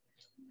glue.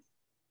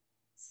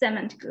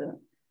 Cement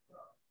glue.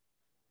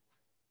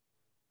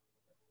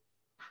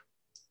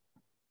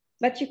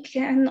 But you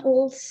can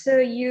also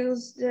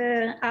use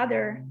the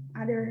other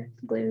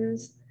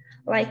glues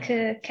like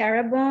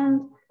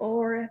Carabond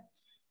or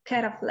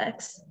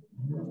Caraflex.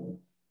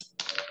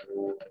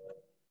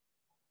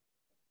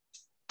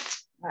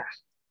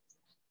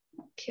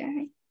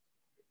 Okay.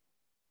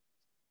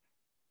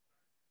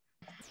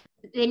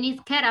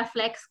 Denise,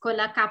 Caraflex con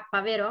la K,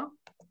 vero?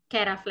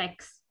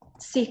 Caraflex.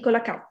 Sì, con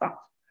la K.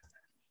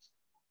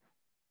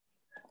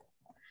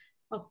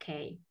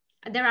 Okay.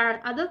 There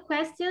are other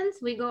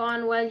questions. We go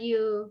on while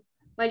you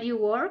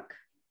work.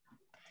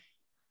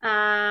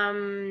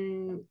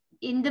 In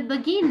the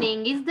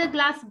beginning, is the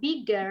glass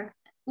bigger?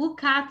 Who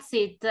cuts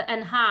it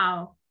and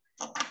how?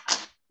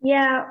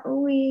 Yeah,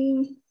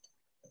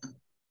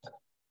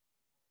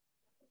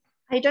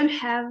 I don't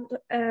have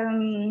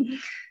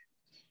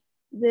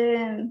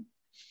the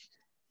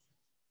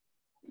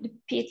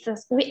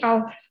pizzas.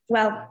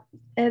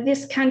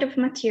 This kind of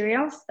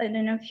materials, I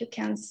don't know if you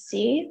can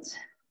see it.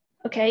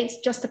 Okay, it's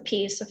just a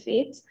piece of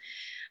it.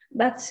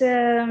 But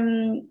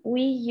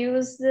we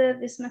use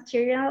this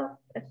material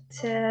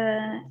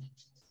that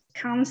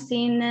comes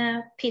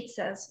in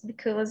pizzas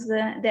because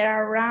there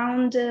are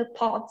round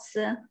pots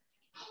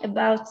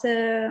about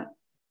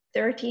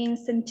 13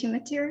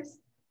 centimeters.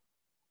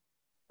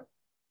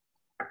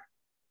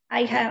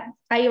 I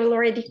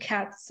already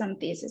cut some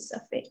pieces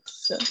of it,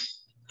 so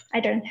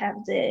I don't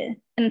have the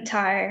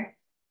entire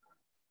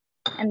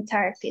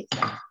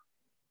pizza.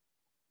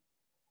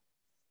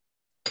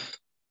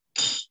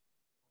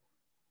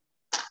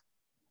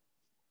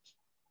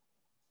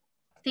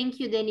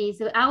 Thank you,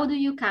 Denise. How do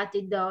you cut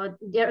it though?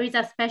 There is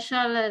a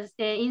special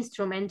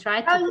instrument,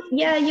 right? Oh,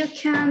 yeah, you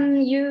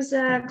can use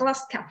a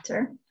glass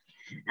cutter,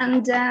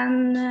 and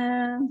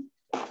then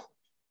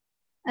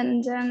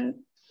I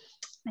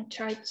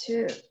try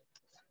to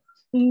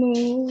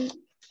move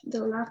the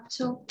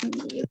laptop.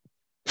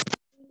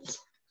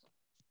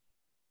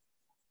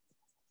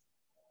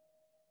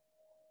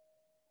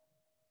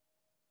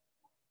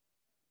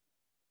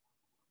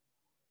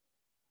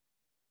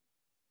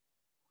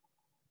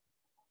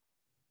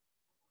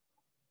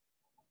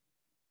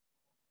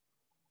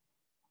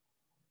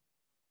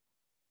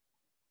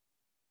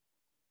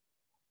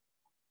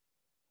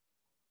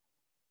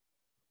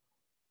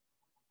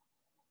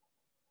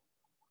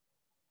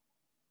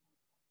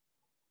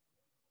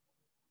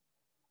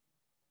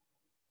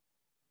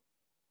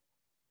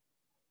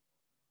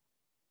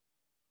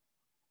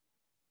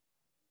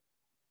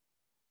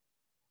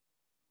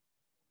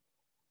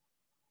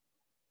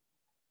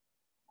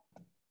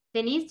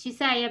 Denise, ci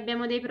sei?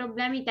 Abbiamo dei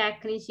problemi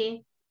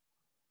tecnici.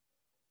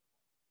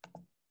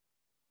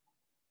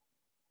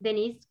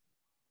 Denise,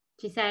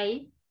 ci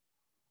sei?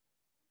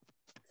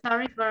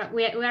 Sorry,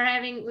 we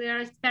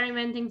are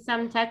experimenting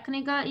some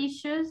technical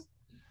issues.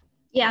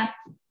 Yeah.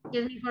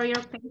 Excuse me for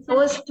your patience. I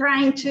was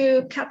trying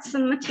to cut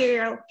some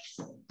material.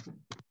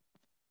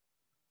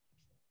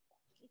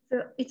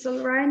 It's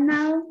all right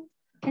now.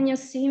 Can you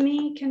see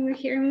me? Can you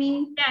hear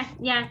me?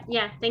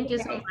 Yeah. Thank you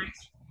so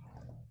much.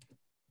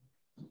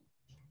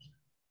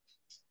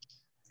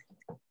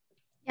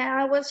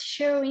 Yeah, I was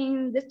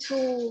showing the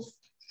tools.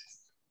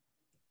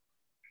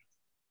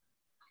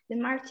 The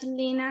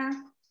Martellina,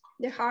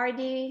 the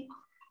Hardy,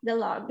 the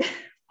log.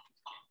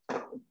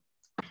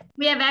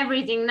 We have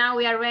everything. Now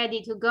we are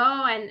ready to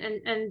go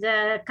and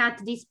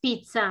cut this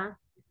pizza.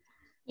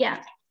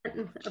 Yeah.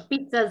 A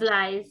pizza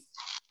slice.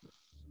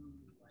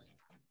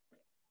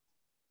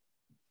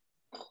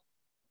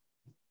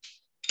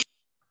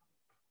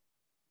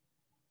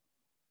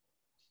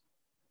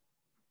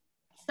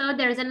 So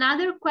there's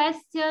another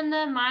question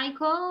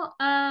Michael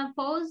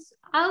posed.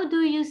 How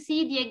do you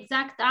see the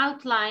exact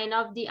outline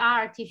of the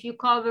art if you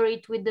cover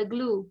it with the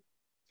glue?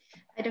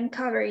 I don't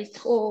cover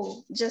it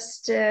all,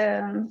 just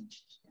a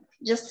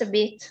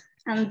bit,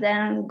 and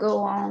then go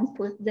on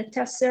with the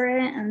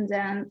tesserae, and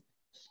then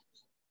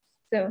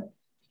so.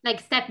 Like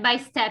step by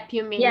step,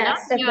 you mean? Yeah, no?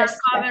 step You by are step.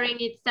 covering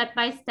it step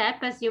by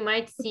step, as you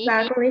might see.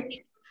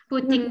 Exactly.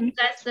 Putting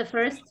just the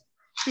first.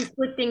 She's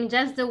putting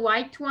just the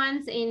white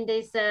ones in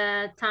this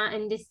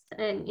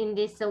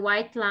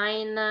white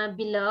line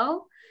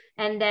below,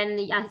 and then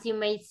as you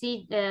may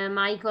see,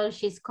 Michael,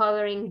 she's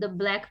covering the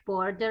black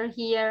border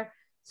here,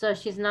 so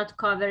she's not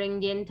covering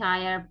the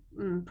entire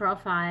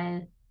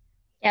profile.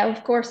 Yeah,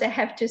 of course, I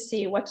have to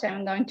see what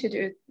I'm going to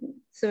do.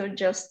 So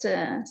just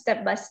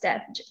step by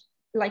step,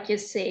 like you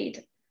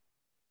said.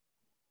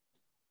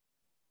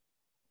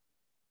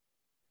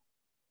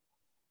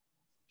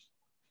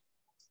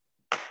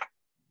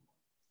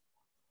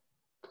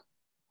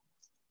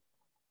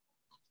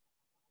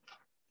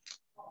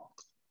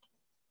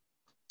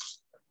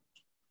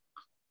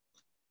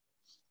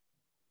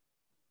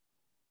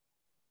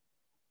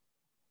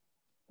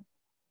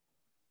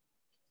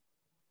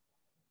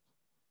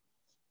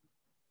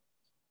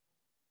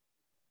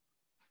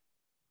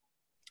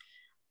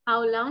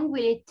 How long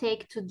will it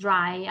take to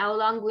dry? How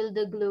long will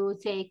the glue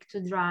take to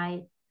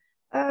dry?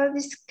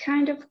 This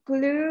kind of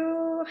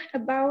glue,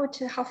 about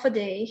half a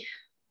day.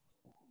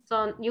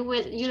 So you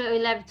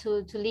will have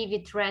to leave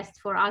it rest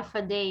for half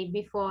a day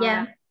before.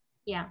 Yeah.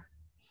 Yeah.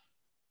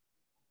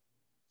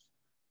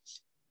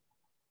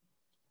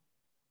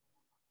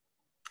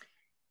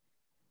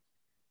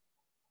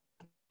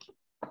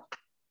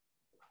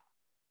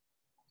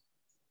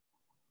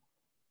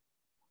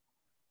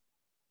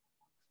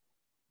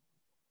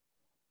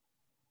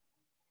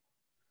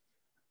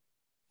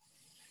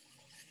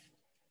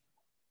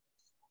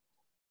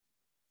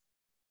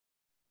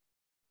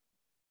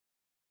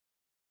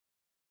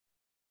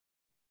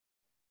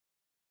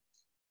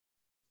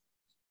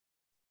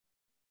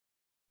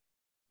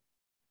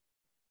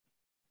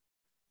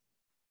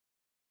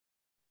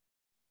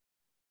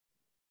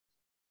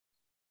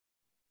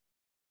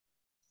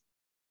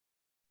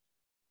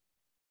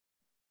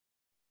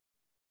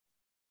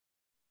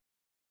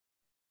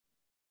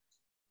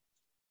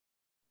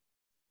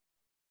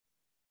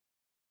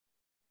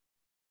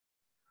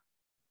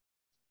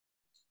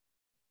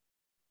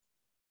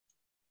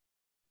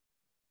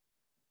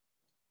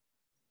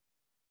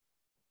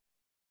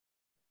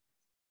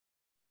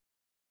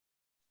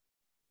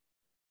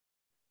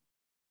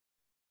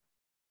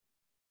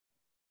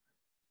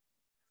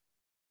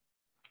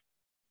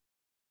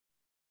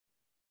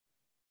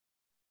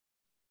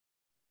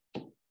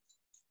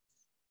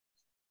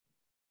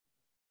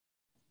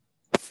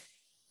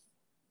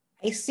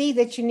 I see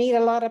that you need a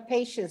lot of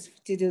patience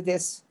to do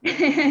this.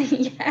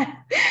 Yeah.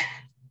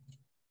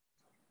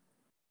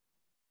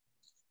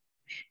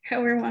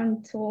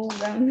 Everyone told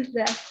them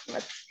that,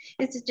 but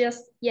it's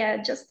just,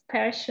 yeah, just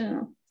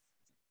passion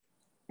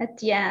at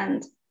the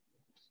end.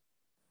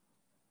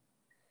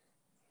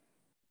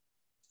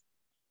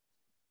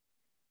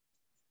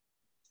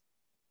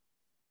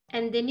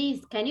 And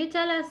Denise, can you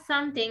tell us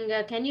something?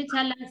 Can you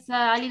tell us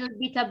a little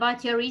bit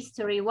about your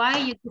history? Why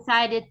you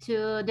decided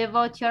to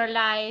devote your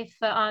life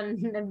on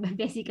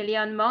basically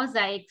on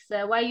mosaics?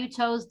 Why you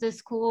chose the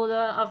School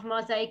of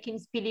Mosaic in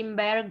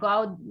Spilimbergo?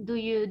 How do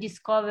you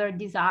discover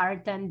this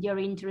art and your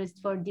interest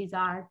for this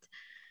art?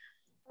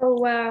 Oh,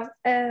 well,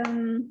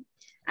 I'm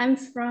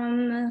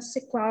from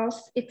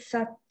Sequals. It's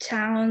a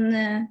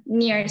town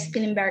near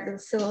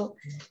Spilimbergo. So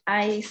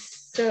I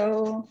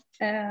saw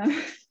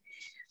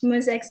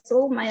mosaics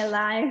all my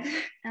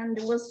life, and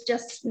it was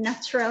just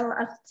natural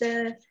at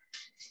the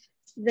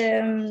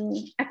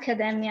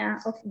Accademia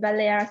of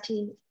Ballet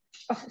Arti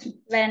of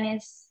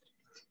Venice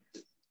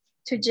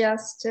to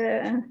just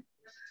go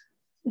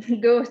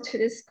to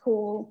the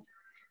school.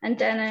 And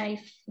then I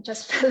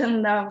just fell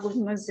in love with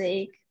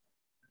mosaic.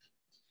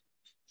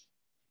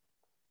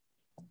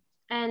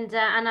 And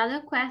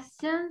another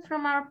question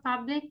from our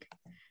public.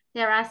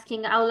 They're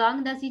asking, how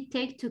long does it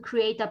take to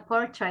create a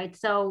portrait?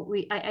 So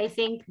I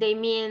think they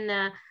mean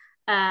a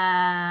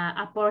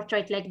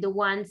portrait like the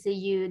one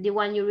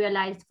you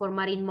realized for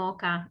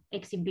MarinMOCA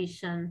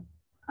exhibition.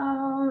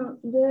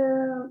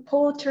 The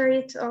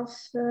portrait of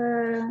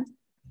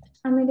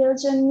Amedeo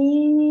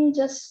Giannini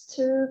just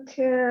took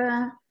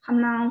a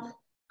month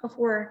of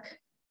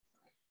work.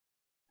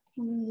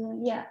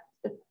 And, yeah,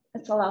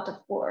 it's a lot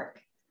of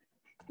work,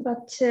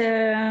 but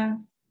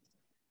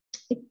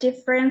it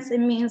differs. It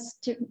means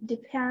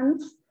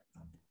depends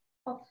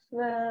of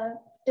the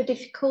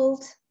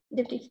difficulties.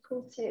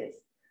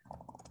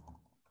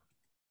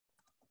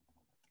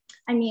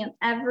 I mean,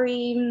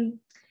 every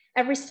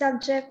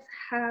subject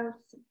has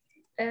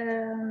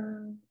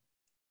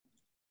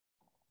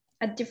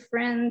a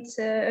different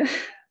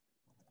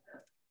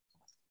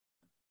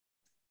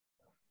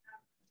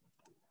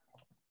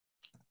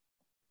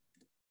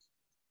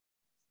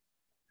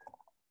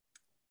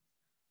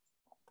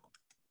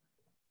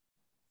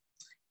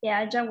yeah,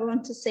 I just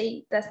want to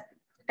say that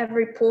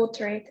every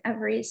portrait,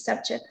 every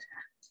subject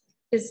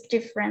is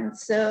different,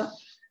 so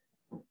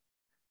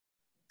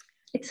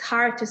it's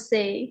hard to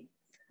say.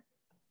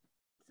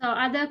 So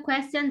other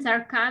questions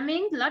are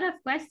coming, a lot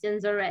of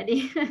questions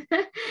already.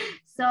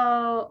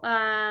 So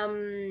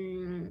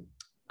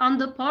on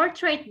the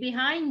portrait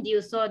behind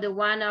you, so the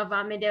one of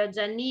Amedeo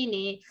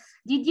Giannini,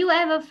 did you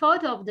have a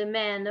photo of the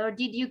man, or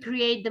did you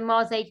create the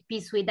mosaic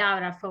piece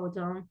without a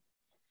photo?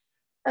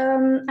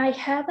 I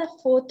had a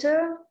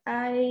photo.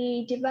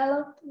 I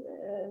developed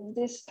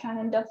this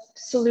kind of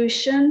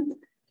solution.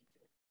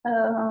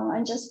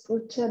 I just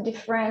put a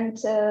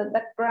different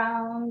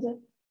background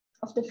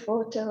of the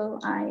photo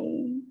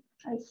I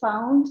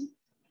found,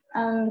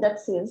 and that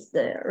is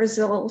the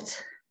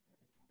result.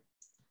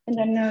 I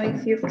don't know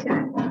if you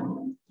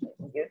can,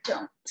 you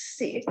don't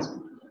see it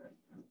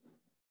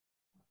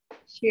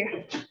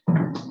here.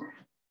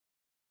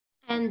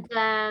 And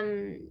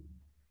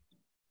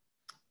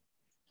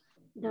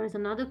there's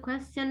another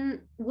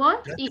question.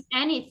 What, if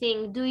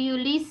anything, do you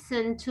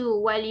listen to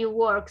while you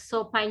work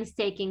so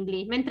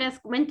painstakingly?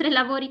 Mentre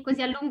lavori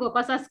così a lungo,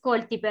 cosa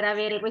ascolti per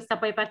avere questa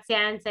poi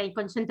pazienza e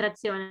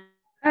concentrazione?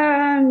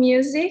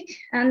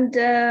 Music, and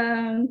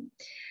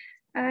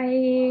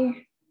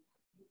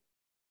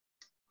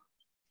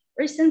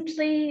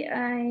recently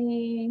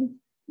I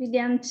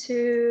began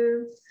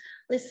to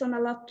listen a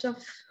lot of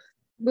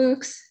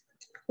books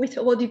with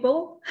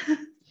Audible.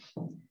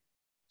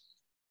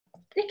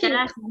 What's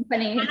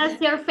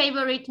your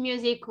favorite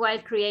music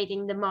while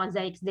creating the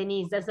mosaics,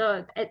 Denise?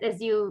 So as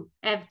you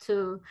have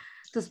to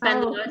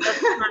spend a lot of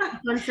time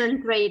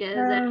concentrated.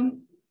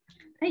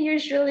 I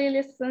usually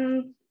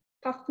listen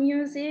pop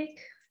music,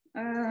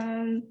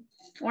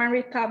 One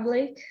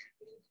Republic.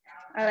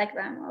 I like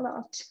them a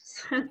lot.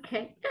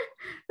 Okay,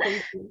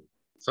 thank you.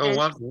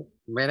 So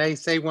may I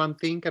say one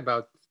thing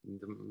about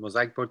the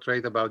mosaic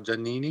portrait about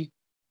Giannini?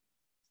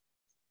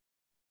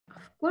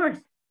 Of course,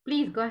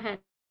 please go ahead.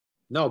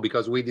 No,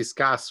 because we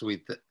discussed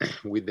with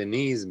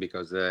Denise,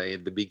 because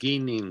at the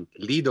beginning,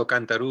 Lido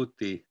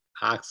Cantarutti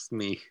asked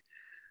me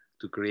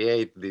to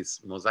create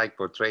this mosaic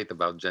portrait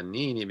about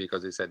Giannini,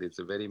 because he said it's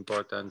a very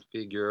important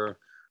figure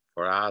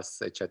for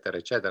us, etc.,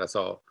 etc.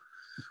 So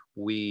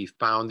we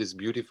found these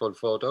beautiful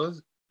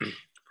photos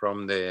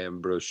from the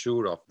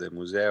brochure of the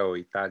Museo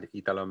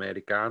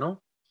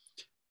Italo-Americano.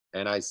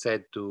 And I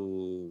said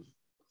to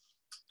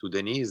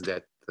Denise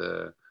that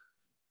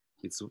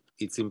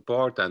it's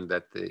important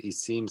that it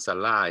seems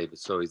alive,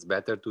 so it's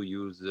better to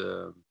use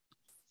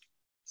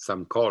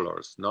some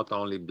colors, not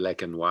only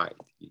black and white,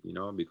 you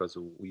know, because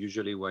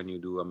usually when you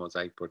do a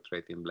mosaic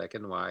portrait in black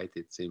and white,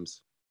 it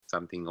seems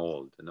something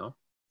old, you know.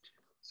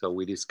 So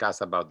we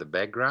discussed about the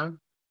background,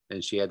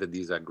 and she had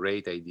this a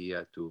great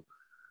idea to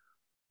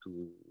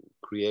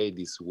create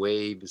these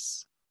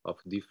waves of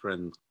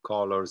different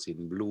colors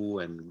in blue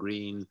and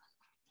green,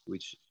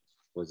 which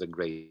was a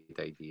great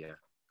idea.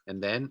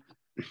 And then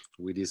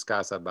we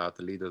discuss about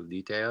little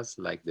details,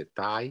 like the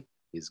tie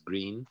is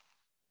green,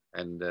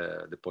 and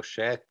the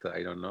pochette,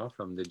 I don't know,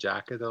 from the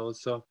jacket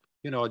also,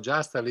 you know,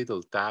 just a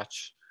little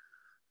touch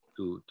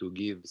to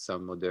give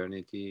some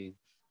modernity,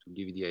 to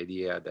give the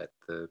idea that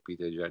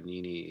Peter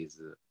Giannini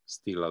is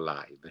still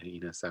alive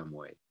in some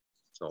way.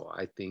 So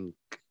I think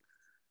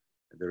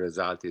the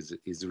result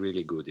is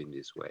really good in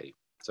this way.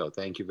 So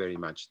thank you very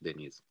much,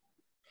 Denise.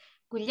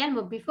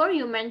 Guglielmo, before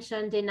you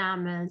mentioned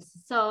enamels,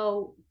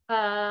 so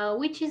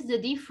which is the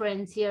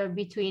difference here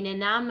between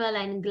enamel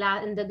and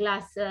glass, and the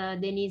glass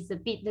Denise, the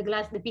pizza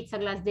glass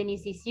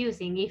Denise is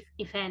using,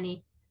 if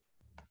any?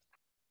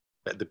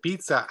 But the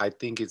pizza, I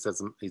think it's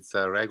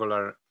a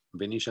regular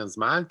Venetian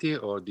smalti,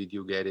 or did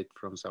you get it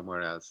from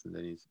somewhere else,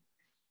 Denise?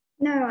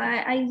 No,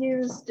 I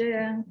used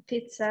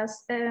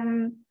pizzas.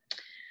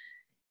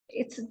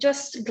 It's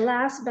just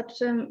glass, but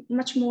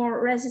much more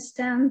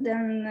resistant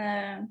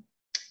than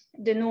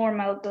the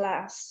normal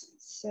glass.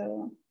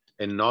 So,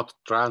 and not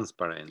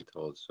transparent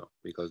also,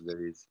 because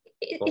there is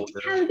it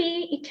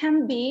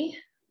can be,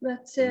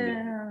 but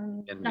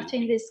not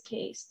in this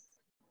case.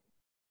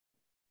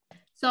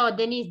 So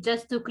Denise,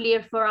 just to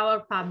clear for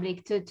our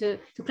public, to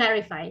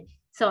clarify,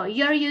 so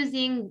you're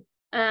using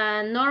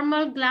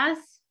normal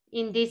glass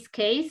in this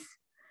case?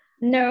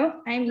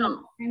 No,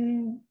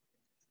 I'm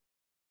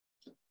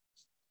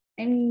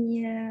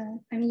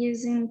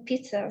using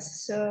pizzas,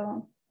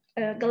 so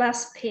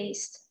glass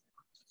paste.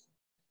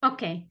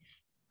 Okay,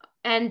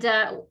 and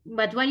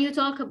but when you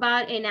talk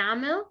about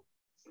enamel,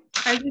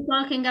 are you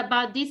talking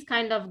about this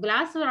kind of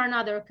glass or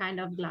another kind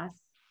of glass?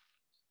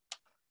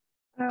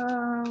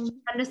 I'm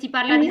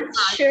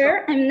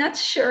not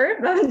sure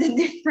about the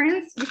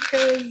difference,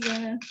 because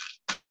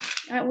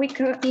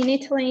in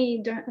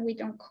Italy we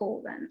don't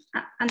call them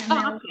enamel.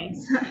 Oh, okay.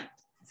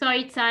 So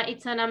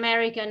it's an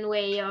American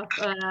way of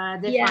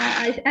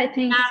yeah, I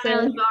think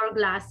so. Door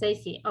glass. I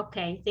see.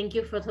 Okay, thank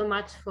you so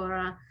much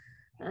for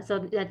so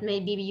that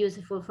may be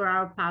useful for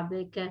our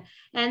public.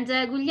 And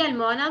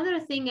Guglielmo, another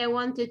thing I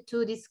wanted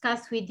to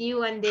discuss with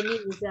you and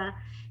Denise.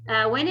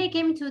 When I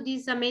came to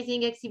this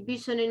amazing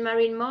exhibition in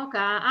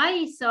MarinMOCA,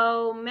 I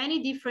saw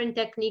many different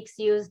techniques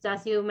used,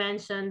 as you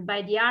mentioned,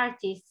 by the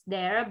artists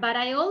there, but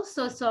I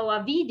also saw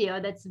a video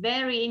that's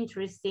very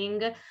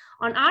interesting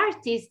on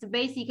artists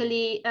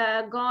basically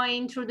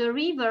going through the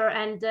river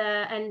and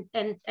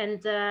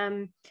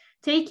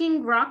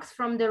taking rocks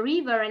from the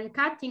river and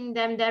cutting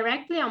them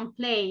directly on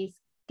place.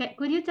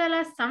 Could you tell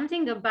us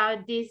something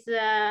about this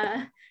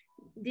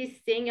this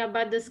thing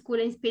about the school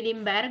in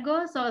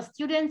Spilimbergo? So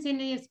students in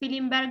the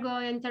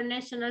Spilimbergo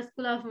International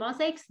School of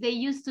Mosaics, they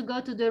used to go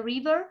to the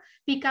river,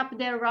 pick up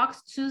their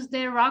rocks, choose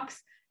their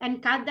rocks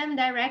and cut them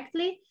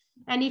directly.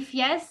 And if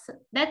yes,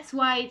 that's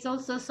why it's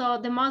also so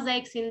the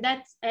mosaics in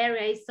that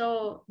area is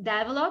so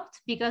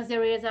developed, because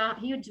there is a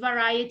huge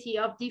variety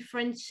of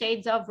different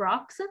shades of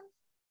rocks.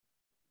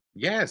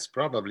 Yes,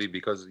 probably,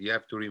 because you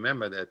have to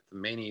remember that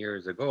many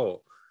years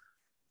ago,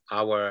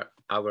 our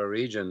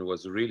region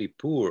was really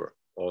poor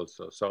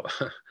also. So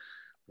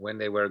when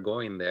they were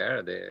going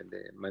there,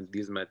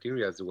 these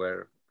materials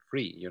were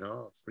free, you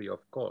know, free of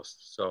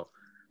cost. So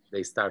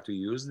they start to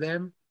use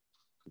them,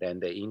 then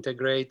they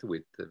integrate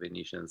with the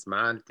Venetian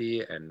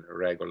smalti and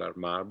regular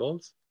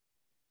marbles.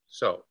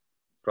 So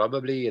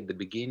probably at the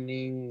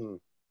beginning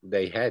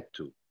they had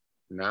to.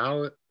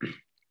 Now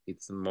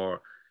it's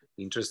more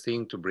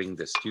interesting to bring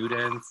the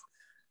students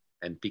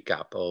and pick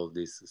up all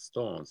these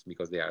stones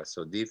because they are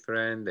so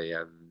different. They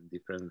have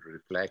different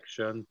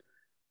reflection.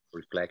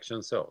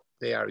 So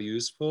they are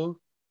useful,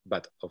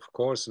 but of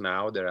course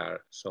now there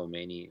are so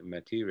many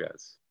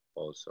materials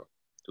also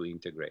to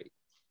integrate.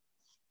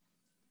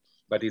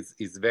 But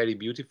it's very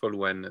beautiful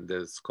when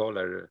the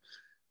scholars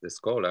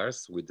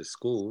with the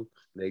school,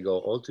 they go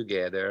all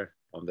together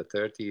on the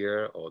third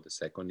year or the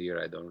second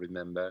year, I don't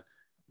remember.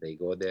 They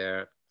go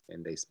there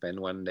and they spend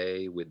one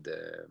day with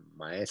the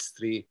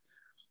maestri,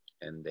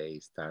 and they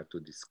start to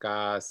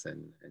discuss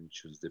and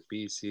choose the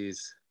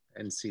pieces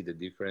and see the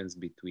difference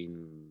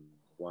between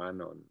one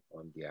on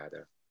the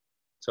other.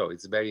 So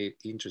it's very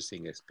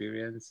interesting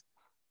experience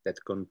that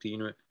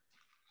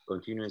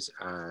continues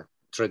a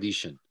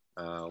tradition,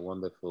 a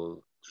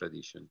wonderful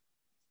tradition.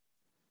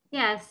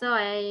 Yeah, so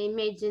I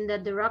imagine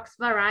that the rocks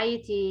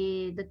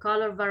variety, the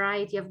color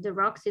variety of the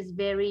rocks is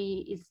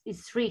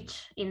is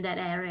rich in that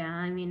area.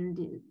 I mean,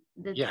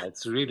 yeah,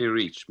 it's really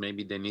rich.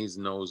 Maybe Denise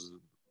knows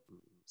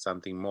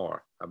something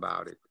more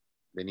about it.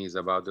 Denise,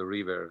 about the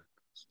river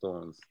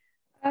stones.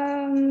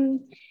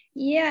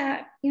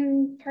 Yeah,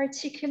 in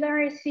particular,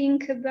 I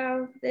think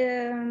about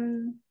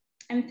the,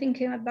 I'm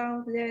thinking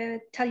about the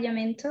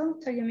Tagliamento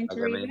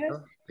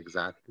River.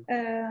 Exactly.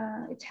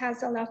 It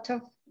has a lot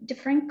of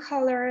different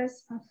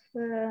colors of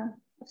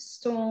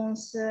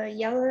stones,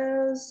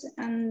 yellows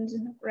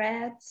and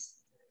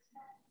reds.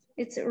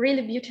 It's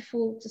really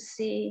beautiful to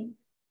see.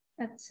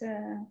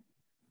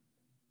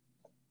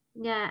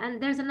 Yeah,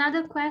 and there's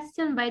another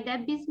question by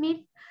Debbie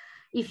Smith.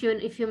 If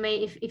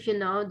you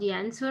know the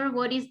answer,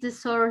 what is the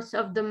source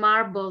of the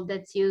marble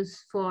that's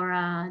used for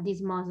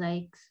these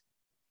mosaics?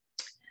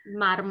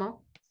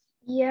 Marmo.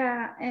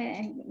 Yeah,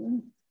 I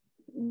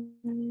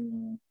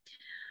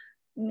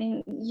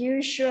mean,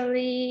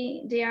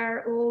 usually they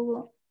are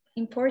all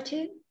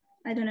imported.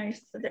 I don't know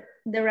if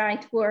the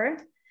right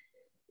word.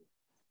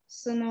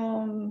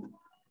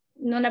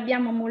 Non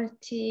abbiamo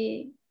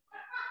molti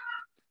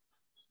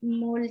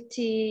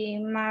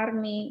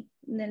marmi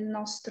nel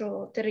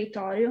nostro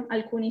territorio,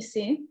 alcuni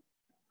sì,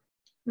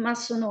 ma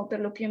sono per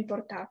lo più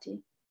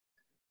importati.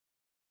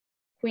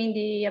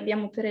 Quindi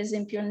abbiamo per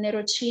esempio il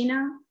nero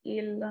Cina,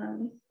 il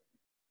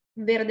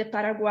verde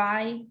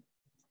Paraguay.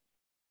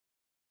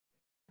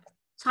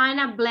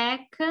 China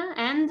black,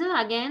 and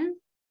again,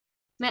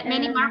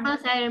 many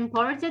marbles are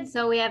imported.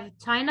 So we have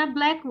China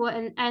black,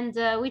 and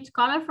which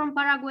color from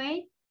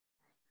Paraguay?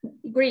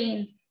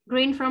 Green.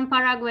 Green from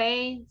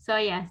Paraguay. So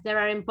yes, there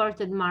are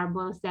imported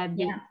marbles,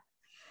 Debbie. Yeah.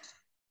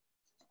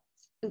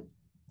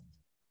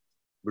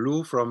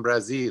 Blue from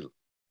Brazil.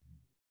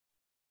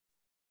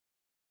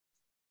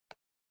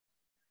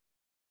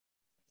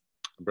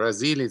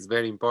 Brazil is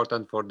very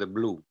important for the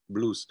blue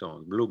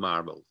stone, blue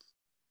marbles.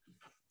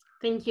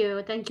 Thank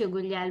you,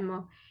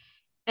 Guglielmo.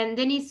 And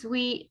Denise,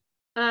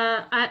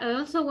 I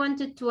also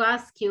wanted to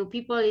ask you,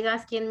 people is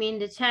asking me in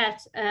the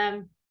chat,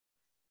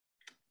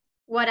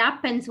 what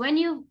happens when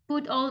you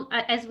put all,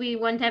 as we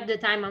won't have the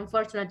time,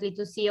 unfortunately,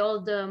 to see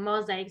all the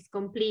mosaics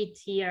complete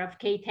here of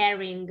Kate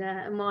Herring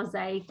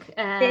mosaic.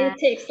 It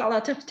takes a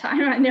lot of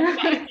time, I know.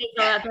 It takes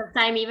a lot of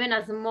time, even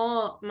a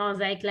small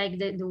mosaic like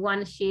the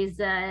one she's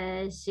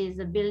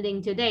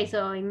building today.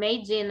 So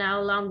imagine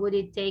how long would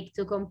it take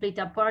to complete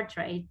a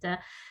portrait.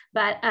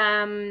 But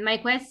my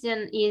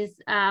question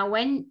is,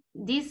 when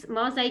this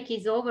mosaic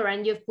is over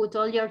and you've put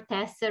all your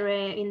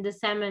tesserae in the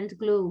cement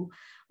glue,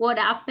 what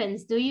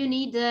happens? Do you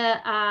need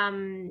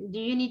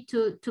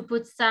to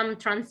put some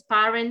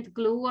transparent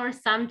glue or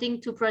something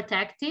to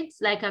protect it,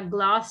 like a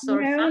gloss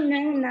or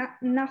something? No,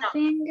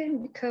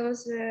 nothing,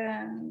 because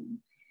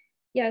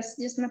yes,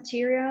 this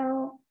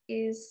material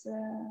is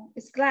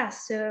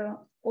glass, so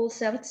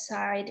also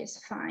outside is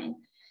fine.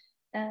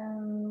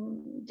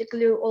 The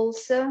glue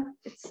also,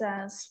 it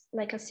says,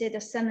 like I said,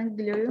 a cement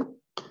glue,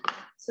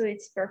 so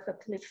it's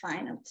perfectly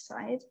fine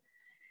outside.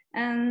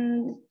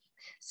 And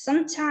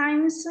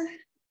sometimes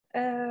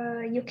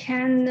you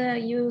can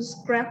use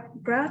grat,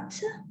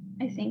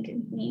 I think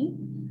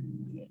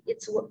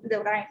it's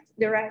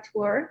the right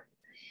word,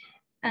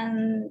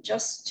 and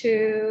just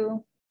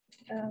to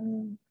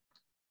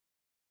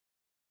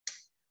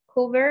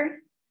cover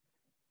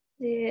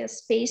the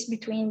space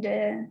between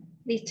the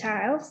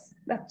tiles,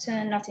 but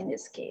not in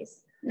this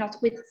case,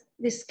 not with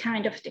this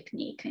kind of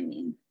technique, I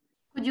mean.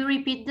 Could you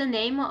repeat the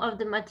name of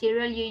the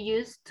material you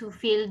used to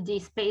fill the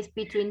space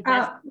between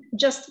tests?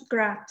 Just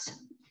grat.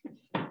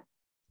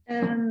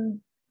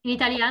 In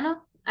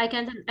Italiano? I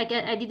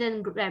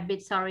didn't grab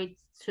it, sorry, it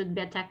should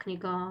be a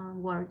technical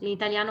word. In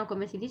italiano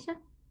come si dice?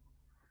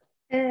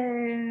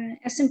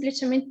 È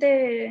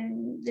semplicemente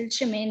del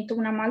cemento,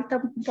 una malta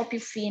un po' più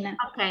fine.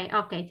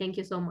 Okay, thank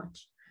you so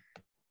much.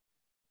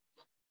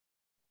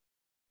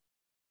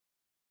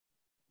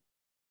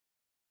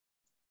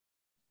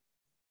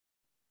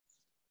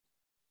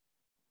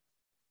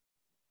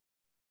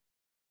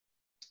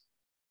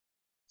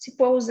 Si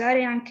può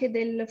usare anche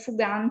del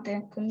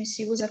fugante, come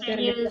si usa per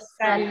le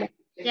pastelle.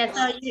 Yeah,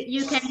 so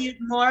you can use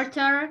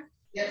mortar.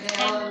 There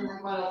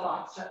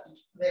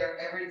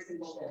every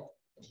single day.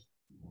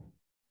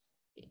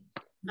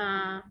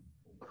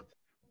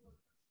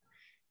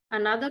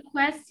 Another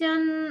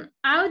question,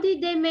 how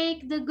did they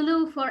make the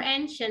glue for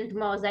ancient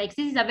mosaics?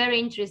 This is a very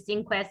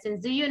interesting question.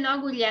 Do you know,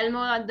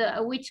 Guglielmo,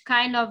 which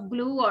kind of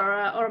glue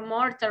or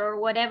mortar or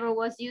whatever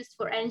was used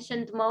for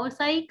ancient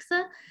mosaics?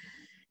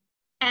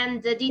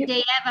 And did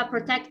they have a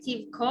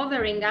protective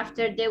covering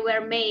after they were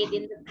made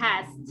in the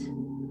past?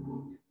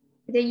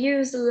 They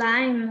use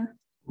lime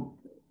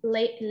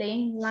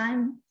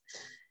in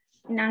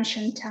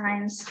ancient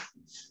times.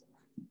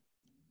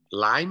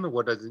 Lime?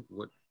 What it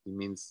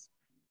means?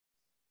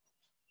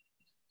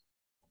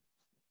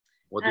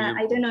 What do you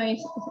I don't know if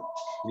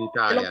in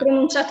Italian? l'ho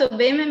pronunciato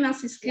bene, ma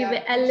si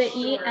scrive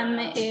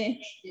L-I-M-E.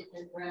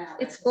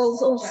 It's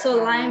called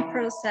also lime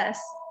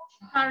process.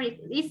 Sorry,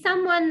 is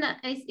someone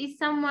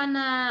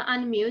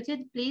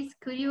unmuted, please?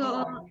 Could you?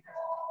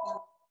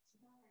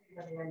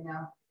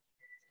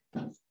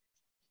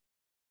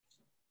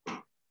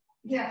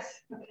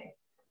 Yes. Okay.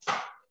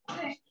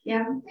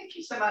 Yeah. Thank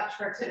you so much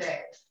for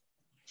today.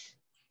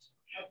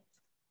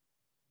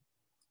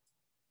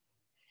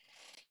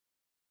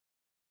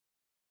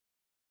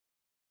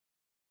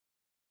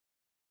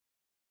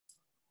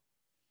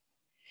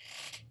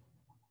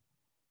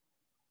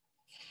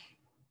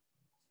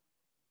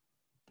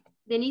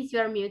 Denise, you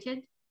are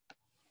muted.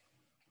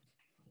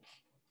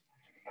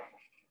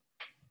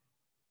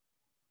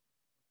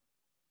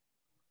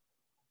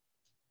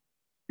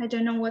 I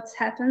don't know what's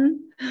happened.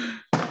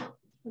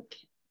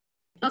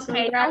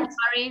 Okay,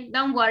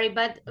 don't worry,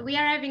 but we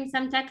are having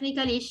some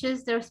technical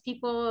issues. There's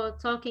people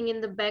talking in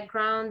the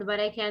background, but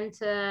I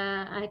can't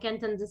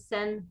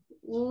understand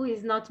who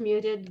is not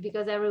muted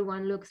because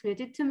everyone looks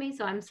muted to me.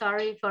 So I'm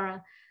sorry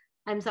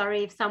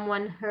if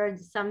someone heard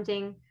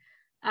something,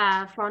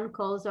 phone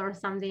calls or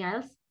something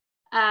else.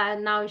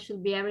 Now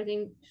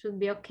everything should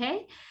be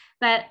okay.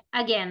 But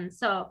again,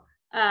 so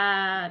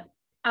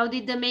how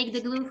did they make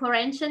the glue for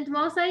ancient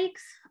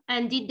mosaics?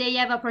 And did they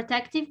have a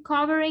protective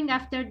covering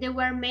after they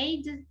were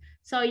made?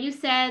 So you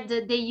said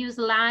they use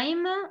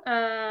lime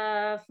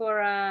that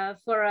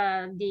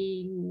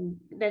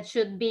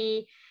should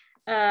be,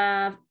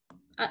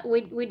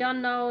 we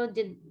don't know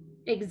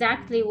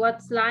exactly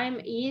what slime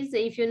is.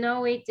 If you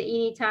know it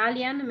in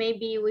Italian,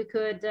 maybe we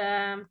could,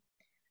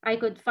 I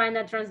could find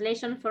a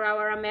translation for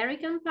our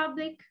American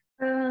public.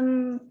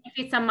 If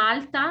it's a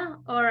malta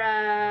or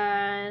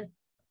a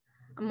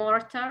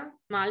mortar,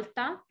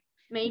 malta.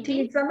 Maybe?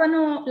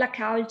 Utilizzavano la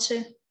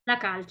calce. La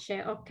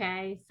calce,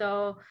 okay.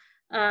 So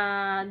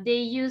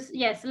they use,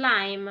 yes,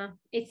 lime.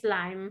 It's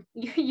lime.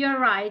 You're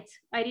right.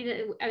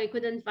 I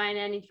couldn't find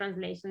any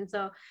translation.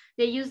 So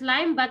they use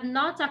lime, but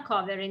not a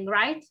covering,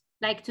 right?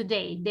 Like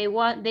today, they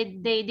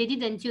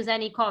didn't use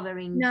any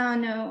covering.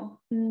 No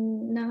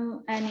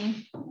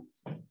any.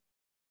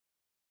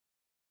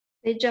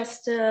 They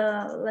just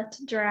let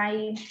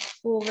dry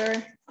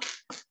over.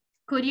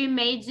 Could you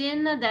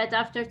imagine that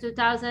after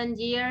 2,000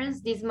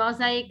 years, these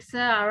mosaics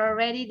are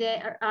already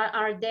there,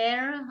 are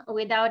there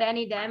without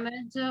any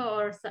damage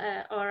or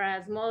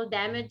small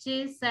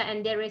damages,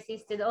 and they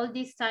resisted all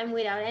this time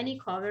without any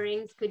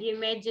coverings? Could you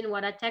imagine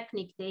what a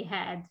technique they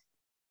had?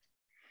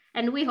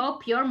 And we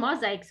hope your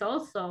mosaics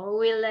also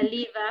will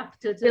live up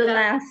to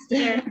 2,000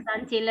 years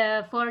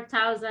until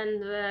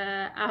 4,000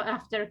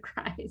 after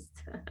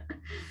Christ.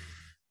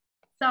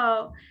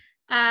 So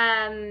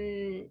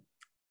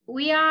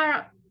we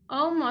are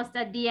almost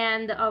at the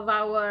end of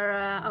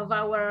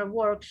our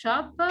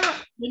workshop.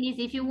 Denise,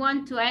 if you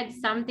want to add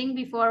something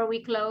before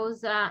we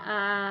close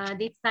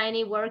this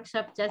tiny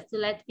workshop, just to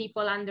let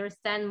people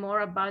understand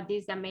more about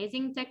this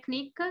amazing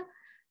technique,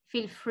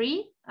 feel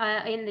free.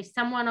 And if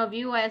someone of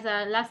you has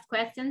last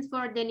questions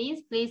for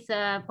Denise, please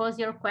pose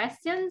your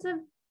questions.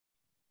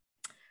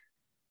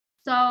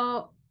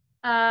 So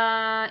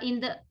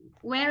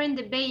where in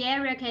the Bay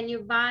Area can you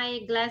buy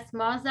glass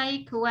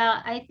mosaic?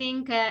 Well, I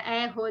think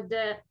Ehud,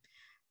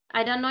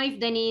 I don't know if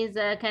Denise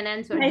can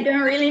answer. I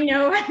don't really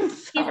know. I'm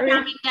sorry. He's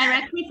coming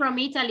directly from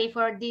Italy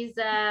for this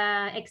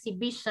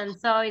exhibition,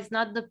 so it's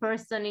not the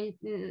person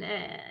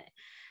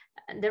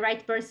the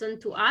right person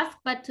to ask,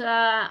 but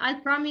I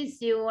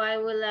promise you I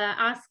will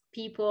ask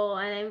people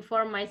and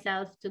inform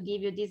myself to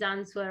give you this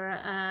answer,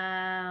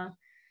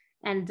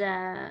 and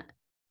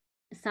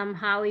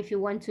somehow if you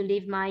want to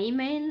leave my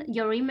email,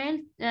 your email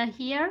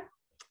here.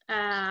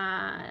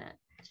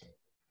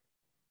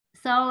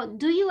 So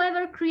do you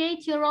ever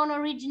create your own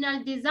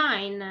original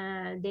design,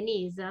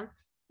 Denise?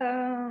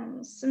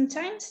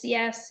 Sometimes,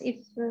 yes.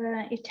 If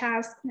it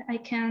asks, I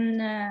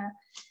can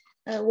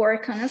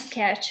work on a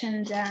sketch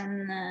and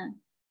then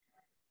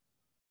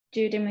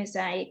do the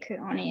mosaic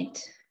on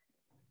it.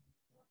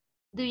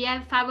 Do you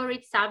have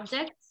favorite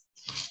subjects?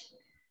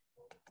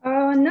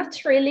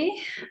 Not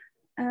really.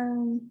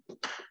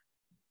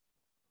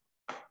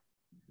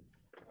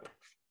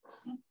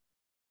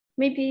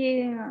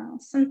 Maybe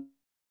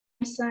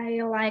sometimes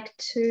I like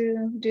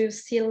to do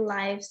still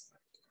lives.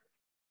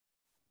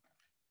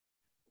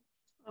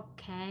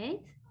 Okay,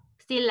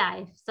 still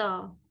life.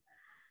 So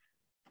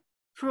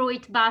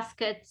fruit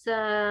baskets,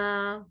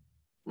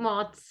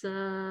 moths.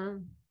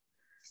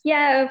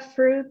 Yeah,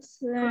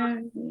 fruits.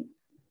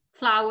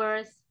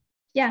 Flowers.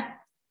 Yeah.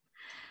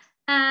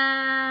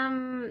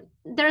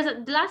 There's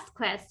the last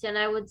question,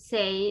 I would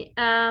say,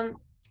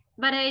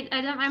 but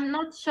I'm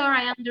not sure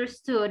I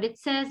understood. It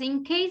says,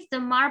 in case the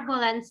marble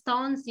and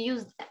stones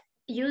used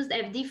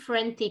have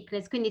different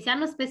thickness, quindi se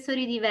hanno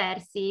spessori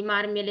diversi, i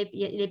marmi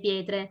e le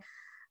pietre,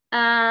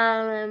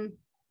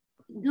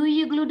 do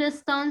you glue the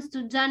stones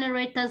to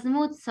generate a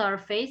smooth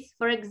surface?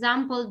 For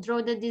example,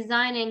 draw the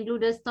design and glue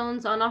the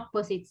stones on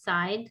opposite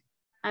side.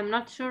 I'm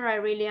not sure I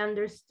really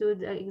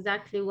understood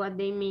exactly what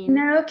they mean.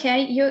 No,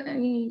 okay.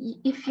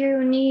 If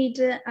you need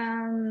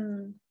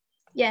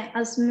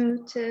a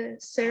smooth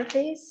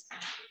surface,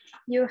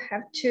 you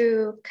have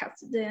to cut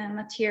the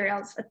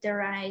materials at the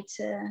right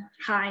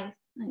height.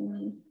 I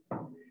mean.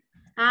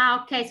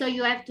 Ah, okay. So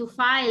you have to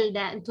file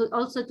that,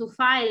 to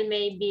file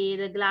maybe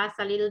the glass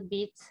a little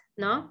bit,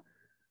 no?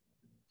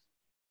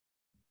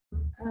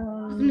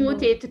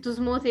 To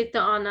smooth it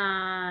on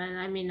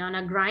on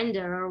a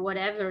grinder or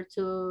whatever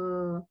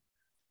to.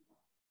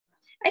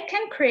 I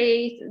can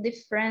create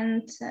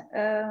different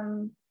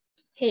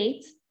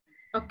heights.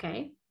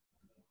 Okay.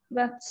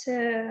 But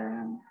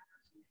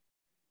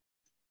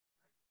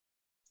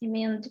I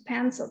mean,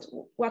 depends on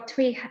what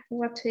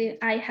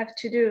I have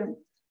to do.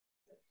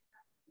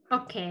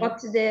 Okay.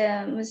 What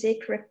the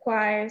mosaic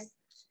requires.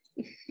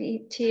 If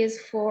it is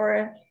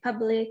for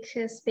public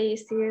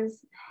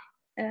spaces,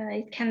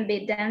 it can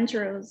be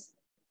dangerous.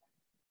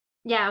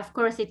 Yeah, of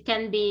course it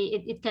can be.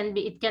 It can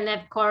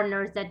have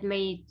corners that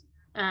may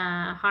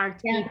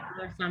hurt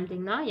people or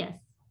something. No, yes.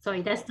 So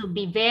it has to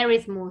be very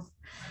smooth.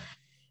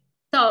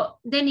 So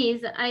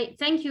Denise, I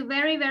thank you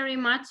very, very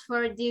much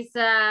for this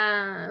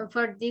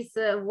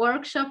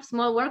workshop,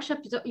 small workshop.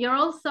 You're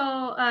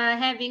also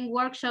having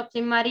workshops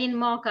in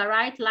MarinMOCA,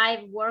 right?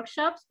 Live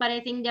workshops, but I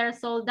think they're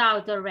sold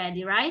out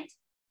already, right?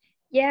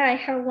 Yeah, I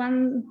have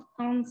one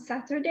on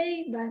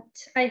Saturday, but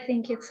I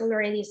think it's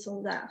already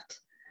sold out.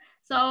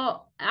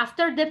 So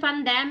after the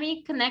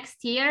pandemic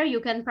next year, you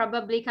can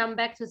probably come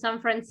back to San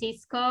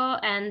Francisco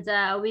and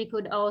we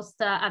could host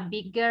a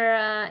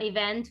bigger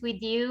event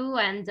with you,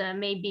 and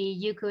maybe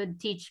you could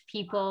teach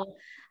people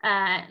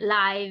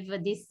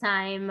live this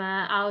time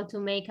how to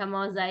make a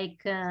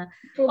mosaic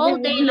all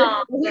day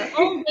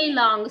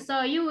long.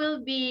 So you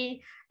will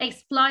be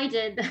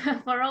exploited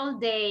for all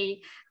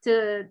day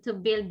to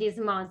build these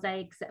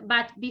mosaics.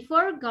 But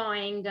before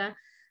going,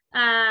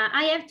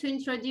 I have to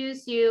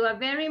introduce you a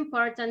very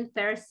important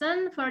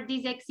person for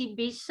this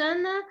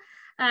exhibition.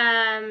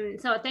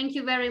 So thank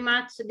you very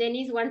much,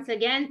 Denise, once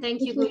again.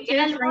 Thank you,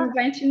 Guglielmo, for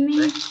inviting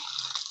me.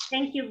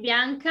 Thank you,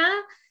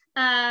 Bianca.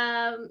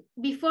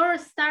 Before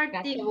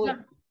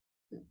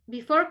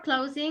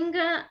closing,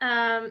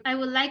 I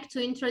would like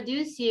to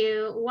introduce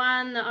you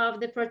one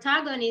of the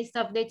protagonists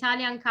of the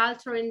Italian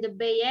culture in the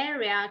Bay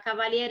Area,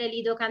 Cavaliere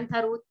Lido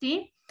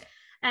Cantarutti.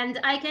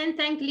 And I can't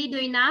thank Lido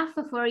enough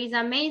for his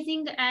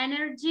amazing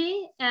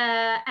energy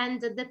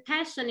and the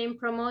passion in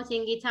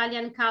promoting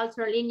Italian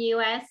culture in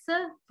US,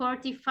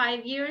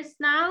 45 years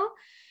now.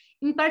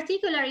 In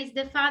particular, he's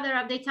the father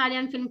of the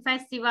Italian Film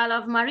Festival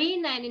of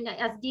Marin, and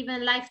has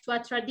given life to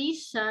a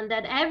tradition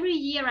that every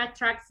year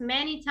attracts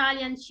many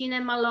Italian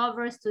cinema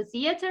lovers to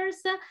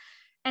theaters.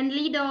 And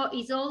Lido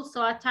is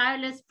also a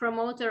tireless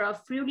promoter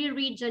of Friuli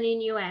region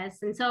in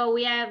US. And so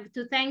we have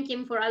to thank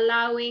him for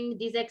allowing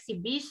this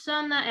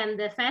exhibition and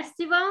the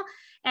festival.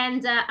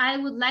 And I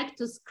would like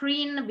to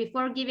screen,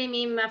 before giving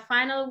him a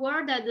final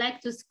word, I'd like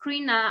to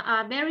screen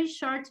a very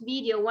short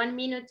video, 1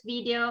 minute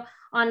video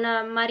on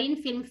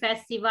Marine Film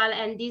Festival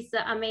and this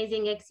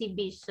amazing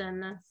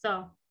exhibition.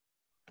 So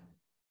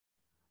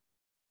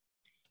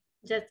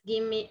just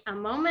give me a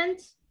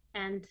moment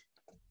and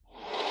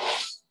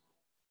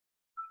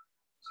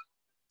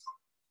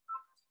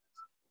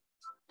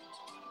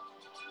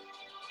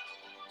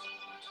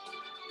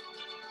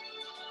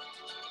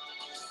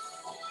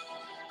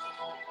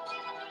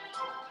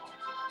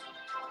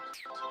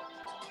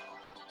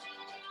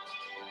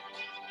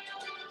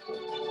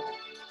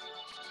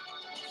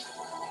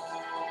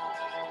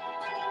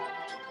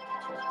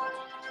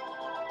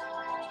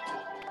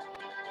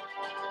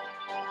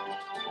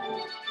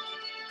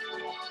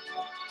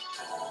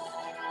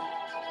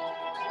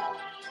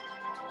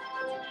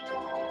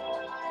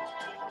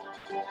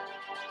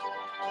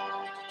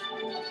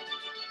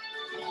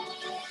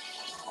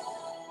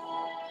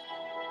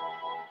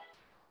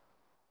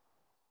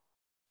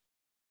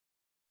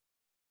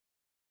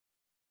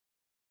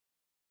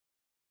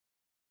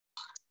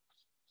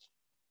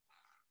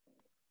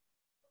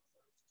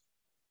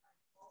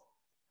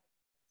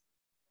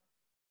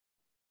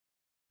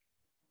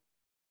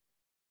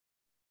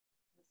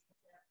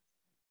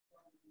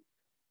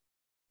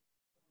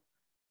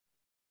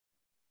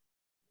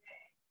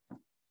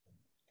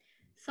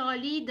so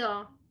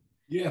Lido.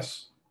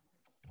 Yes.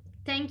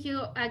 Thank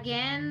you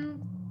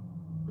again.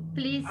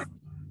 Please.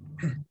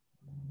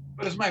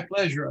 But it's my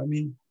pleasure. I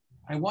mean,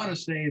 I want to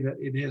say that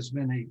it has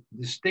been a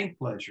distinct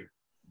pleasure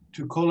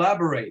to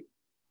collaborate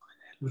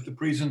with the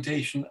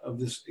presentation of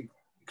this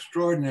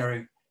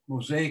extraordinary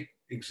mosaic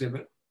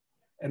exhibit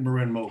at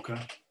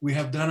MarinMOCA. We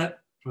have done it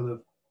for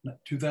the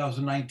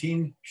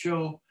 2019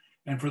 show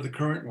and for the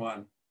current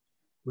one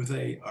with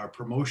our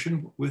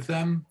promotion with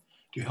them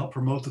to help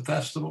promote the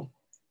festival.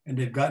 And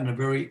they've gotten a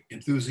very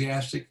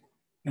enthusiastic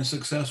and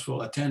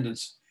successful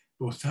attendance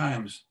both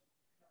times.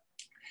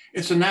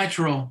 It's a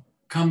natural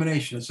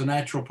combination. It's a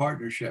natural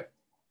partnership.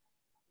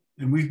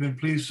 And we've been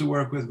pleased to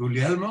work with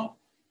Guglielmo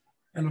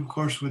and of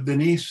course with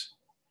Denise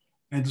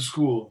and the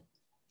school.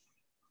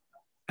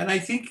 And I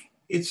think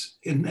it's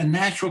in a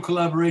natural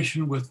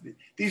collaboration with,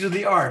 these are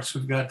the arts.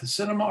 We've got the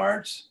cinema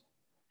arts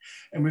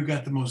and we've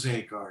got the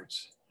mosaic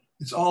arts.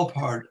 It's all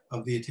part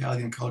of the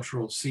Italian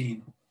cultural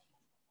scene.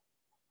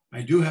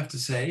 I do have to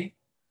say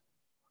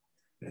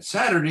that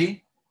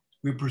Saturday,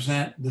 we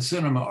present the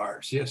cinema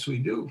arts. Yes, we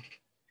do.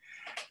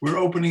 We're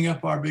opening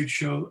up our big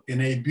show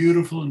in a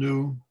beautiful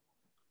new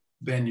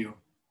venue,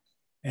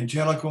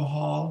 Angelico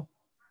Hall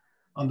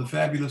on the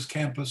fabulous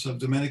campus of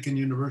Dominican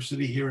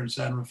University here in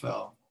San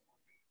Rafael,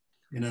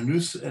 in a new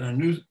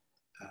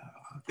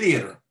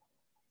theater,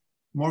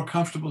 more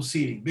comfortable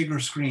seating, bigger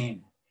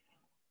screen,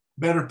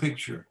 better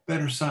picture,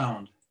 better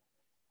sound,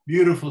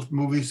 beautiful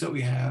movies that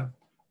we have.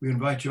 We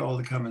invite you all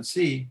to come and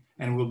see,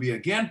 and we'll be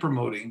again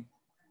promoting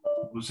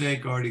the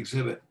Mosaic Art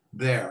exhibit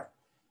there.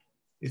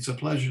 It's a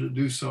pleasure to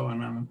do so,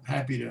 and I'm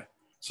happy to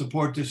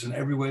support this in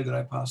every way that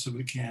I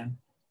possibly can.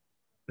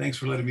 Thanks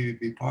for letting me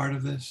be part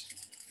of this.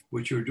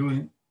 What you're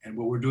doing and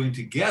what we're doing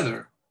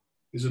together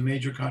is a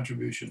major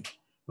contribution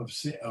of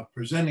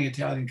presenting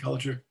Italian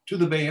culture to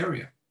the Bay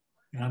Area,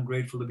 and I'm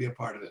grateful to be a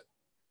part of it.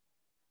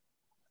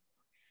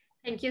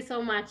 Thank you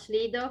so much,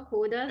 Lido.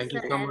 Kudos. Thank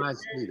you so much,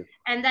 Lido.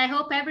 And I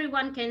hope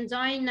everyone can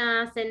join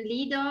us and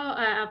Lido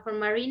for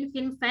Marine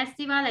Film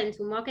Festival and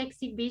to MOCA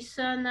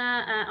exhibition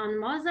on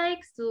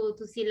mosaics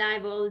to see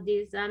live all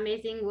these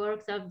amazing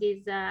works of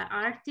these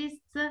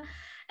artists.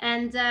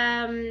 And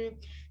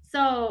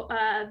so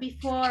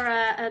before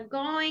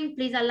going,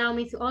 please allow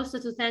me to also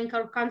to thank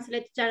our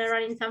Consulate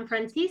General in San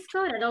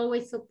Francisco that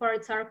always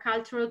supports our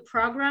cultural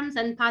programs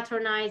and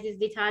patronizes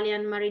the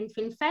Italian Marine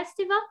Film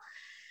Festival.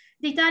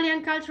 The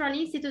Italian Cultural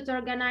Institute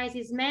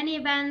organizes many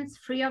events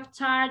free of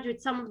charge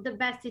with some of the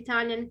best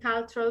Italian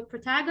cultural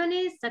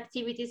protagonists,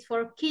 activities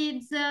for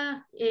kids,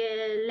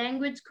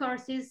 language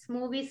courses,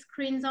 movie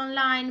screens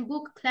online,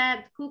 book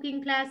club,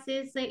 cooking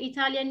classes,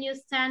 Italian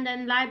newsstand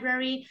and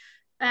library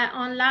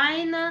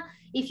online.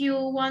 If you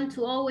want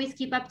to always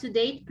keep up to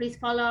date, please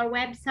follow our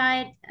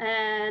website,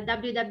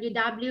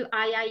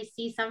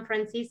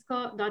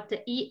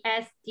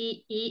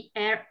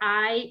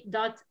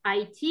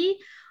 www.iicsanfrancisco.esteri.it,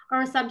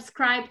 or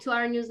subscribe to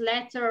our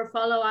newsletter or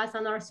follow us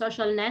on our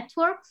social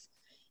networks.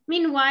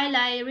 Meanwhile,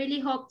 I really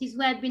hope this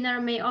webinar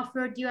may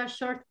offer you a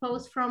short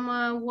pause from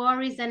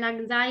worries and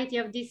anxiety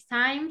of these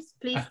times.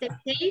 Please stay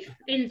safe,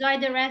 enjoy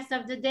the rest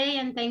of the day,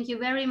 and thank you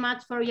very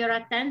much for your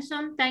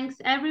attention. Thanks,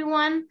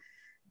 everyone.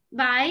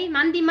 Bye.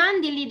 Mandi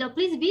Lido,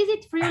 please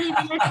visit Friuli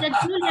Venezia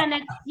Giulia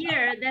next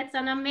year. That's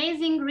an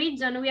amazing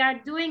region. We are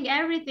doing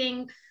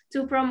everything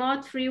to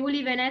promote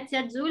Friuli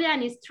Venezia Giulia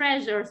and its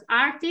treasures,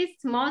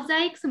 artists,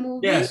 mosaics,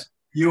 movies. Yes,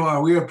 you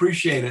are. We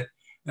appreciate it.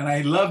 And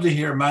I love to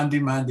hear Mandi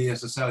Mandi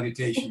as a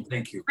salutation.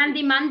 Thank you.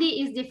 Mandi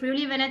Mandi is the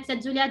Friuli Venezia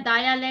Giulia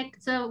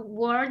dialect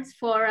words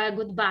for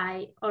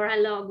goodbye or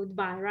hello,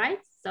 goodbye, right?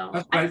 So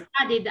That's right.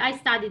 I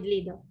studied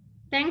Lido.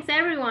 Thanks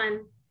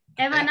everyone.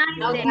 Have a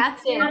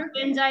nice day. I hope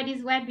you enjoy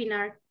this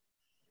webinar.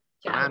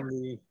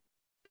 Mandi.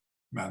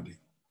 Mandi.